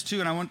about this too,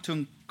 and I want to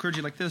encourage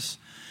you like this.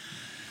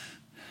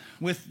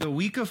 With the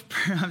week of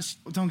prayer,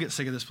 don't get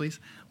sick of this, please.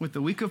 With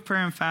the week of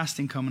prayer and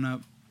fasting coming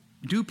up,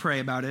 do pray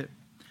about it.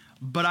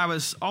 But I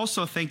was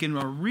also thinking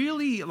a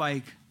really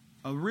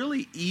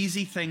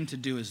easy thing to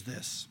do is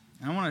this.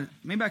 And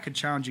maybe I could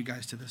challenge you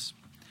guys to this.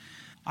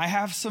 I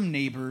have some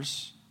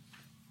neighbors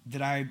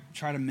that I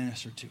try to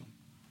minister to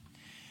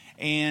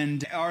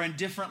and are in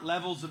different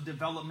levels of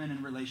development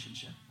and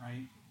relationship,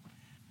 right?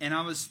 And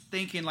I was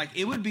thinking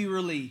it would be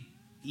really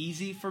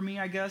easy for me,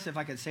 I guess, if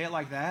I could say it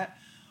like that,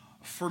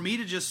 for me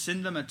to just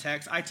send them a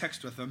text. I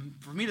text with them.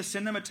 For me to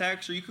send them a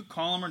text, or you could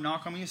call them or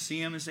knock on me and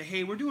see them and say,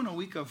 hey, we're doing a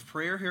week of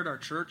prayer here at our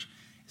church.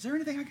 Is there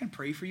anything I can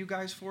pray for you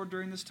guys for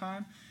during this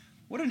time?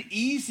 What an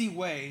easy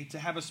way to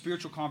have a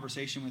spiritual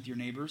conversation with your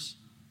neighbors.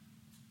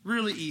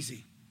 Really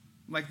easy.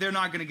 They're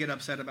not going to get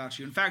upset about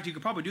you. In fact, you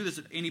could probably do this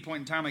at any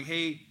point in time.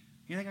 Hey,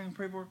 you think I can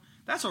pray for?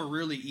 That's a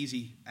really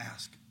easy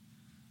ask.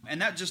 And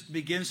that just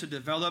begins to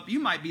develop. You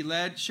might be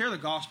led. Share the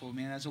gospel,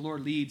 man, as the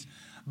Lord leads.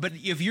 But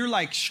if you're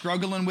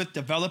struggling with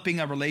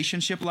developing a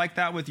relationship like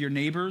that with your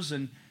neighbors,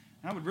 and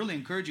I would really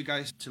encourage you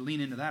guys to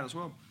lean into that as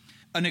well.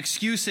 An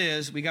excuse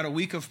is, we got a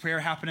week of prayer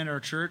happening at our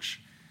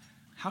church.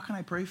 How can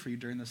I pray for you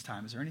during this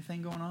time? Is there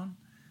anything going on?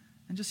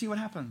 And just see what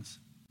happens.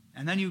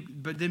 And then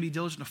be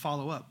diligent to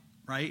follow up.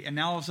 Right? And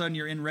now all of a sudden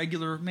you're in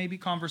regular maybe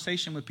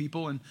conversation with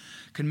people and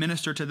can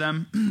minister to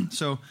them.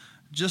 So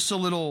just a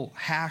little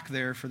hack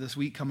there for this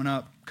week coming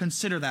up.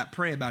 Consider that.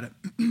 Pray about it.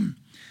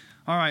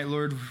 All right,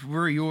 Lord,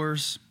 we're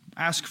yours.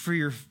 Ask for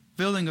your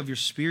filling of your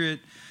spirit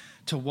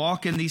to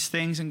walk in these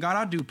things. And God,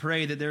 I do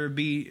pray that there would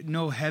be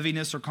no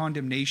heaviness or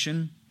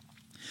condemnation,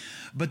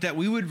 but that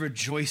we would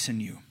rejoice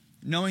in you,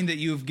 knowing that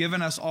you have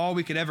given us all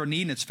we could ever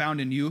need and it's found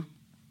in you.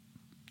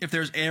 If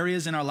there's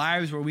areas in our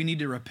lives where we need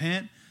to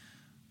repent,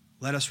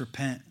 let us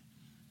repent.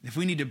 If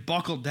we need to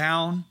buckle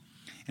down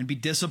and be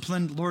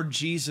disciplined, Lord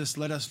Jesus,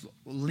 let us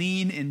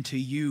lean into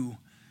you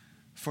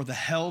for the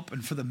help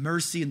and for the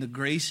mercy and the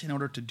grace in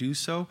order to do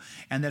so,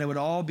 and that it would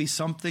all be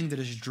something that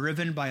is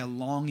driven by a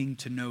longing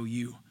to know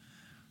you.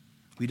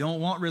 We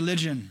don't want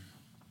religion.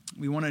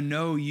 We want to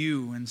know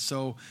you. And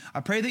so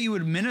I pray that you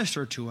would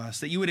minister to us,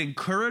 that you would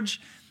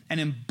encourage and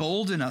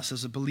embolden us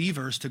as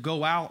believers to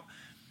go out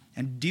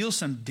and deal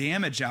some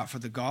damage out for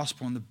the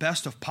gospel in the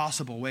best of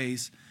possible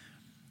ways.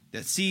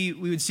 That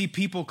we would see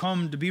people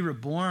come to be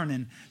reborn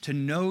and to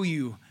know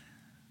you,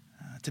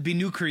 to be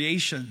new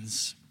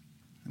creations.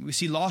 We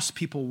see lost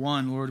people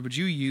won. Lord, would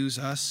you use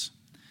us?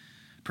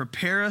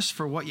 Prepare us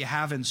for what you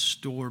have in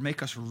store.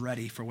 Make us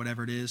ready for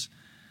whatever it is.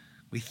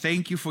 We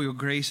thank you for your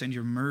grace and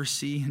your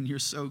mercy, and you're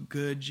so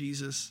good,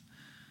 Jesus.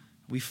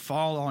 We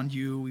fall on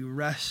you. We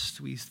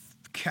rest. We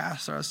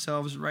cast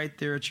ourselves right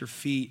there at your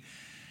feet.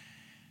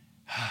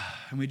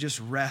 And we just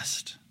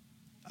rest,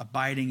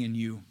 abiding in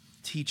you.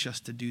 Teach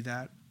us to do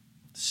that.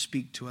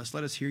 Speak to us.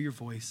 Let us hear your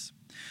voice.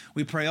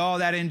 We pray all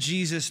that in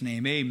Jesus'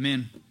 name.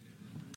 Amen.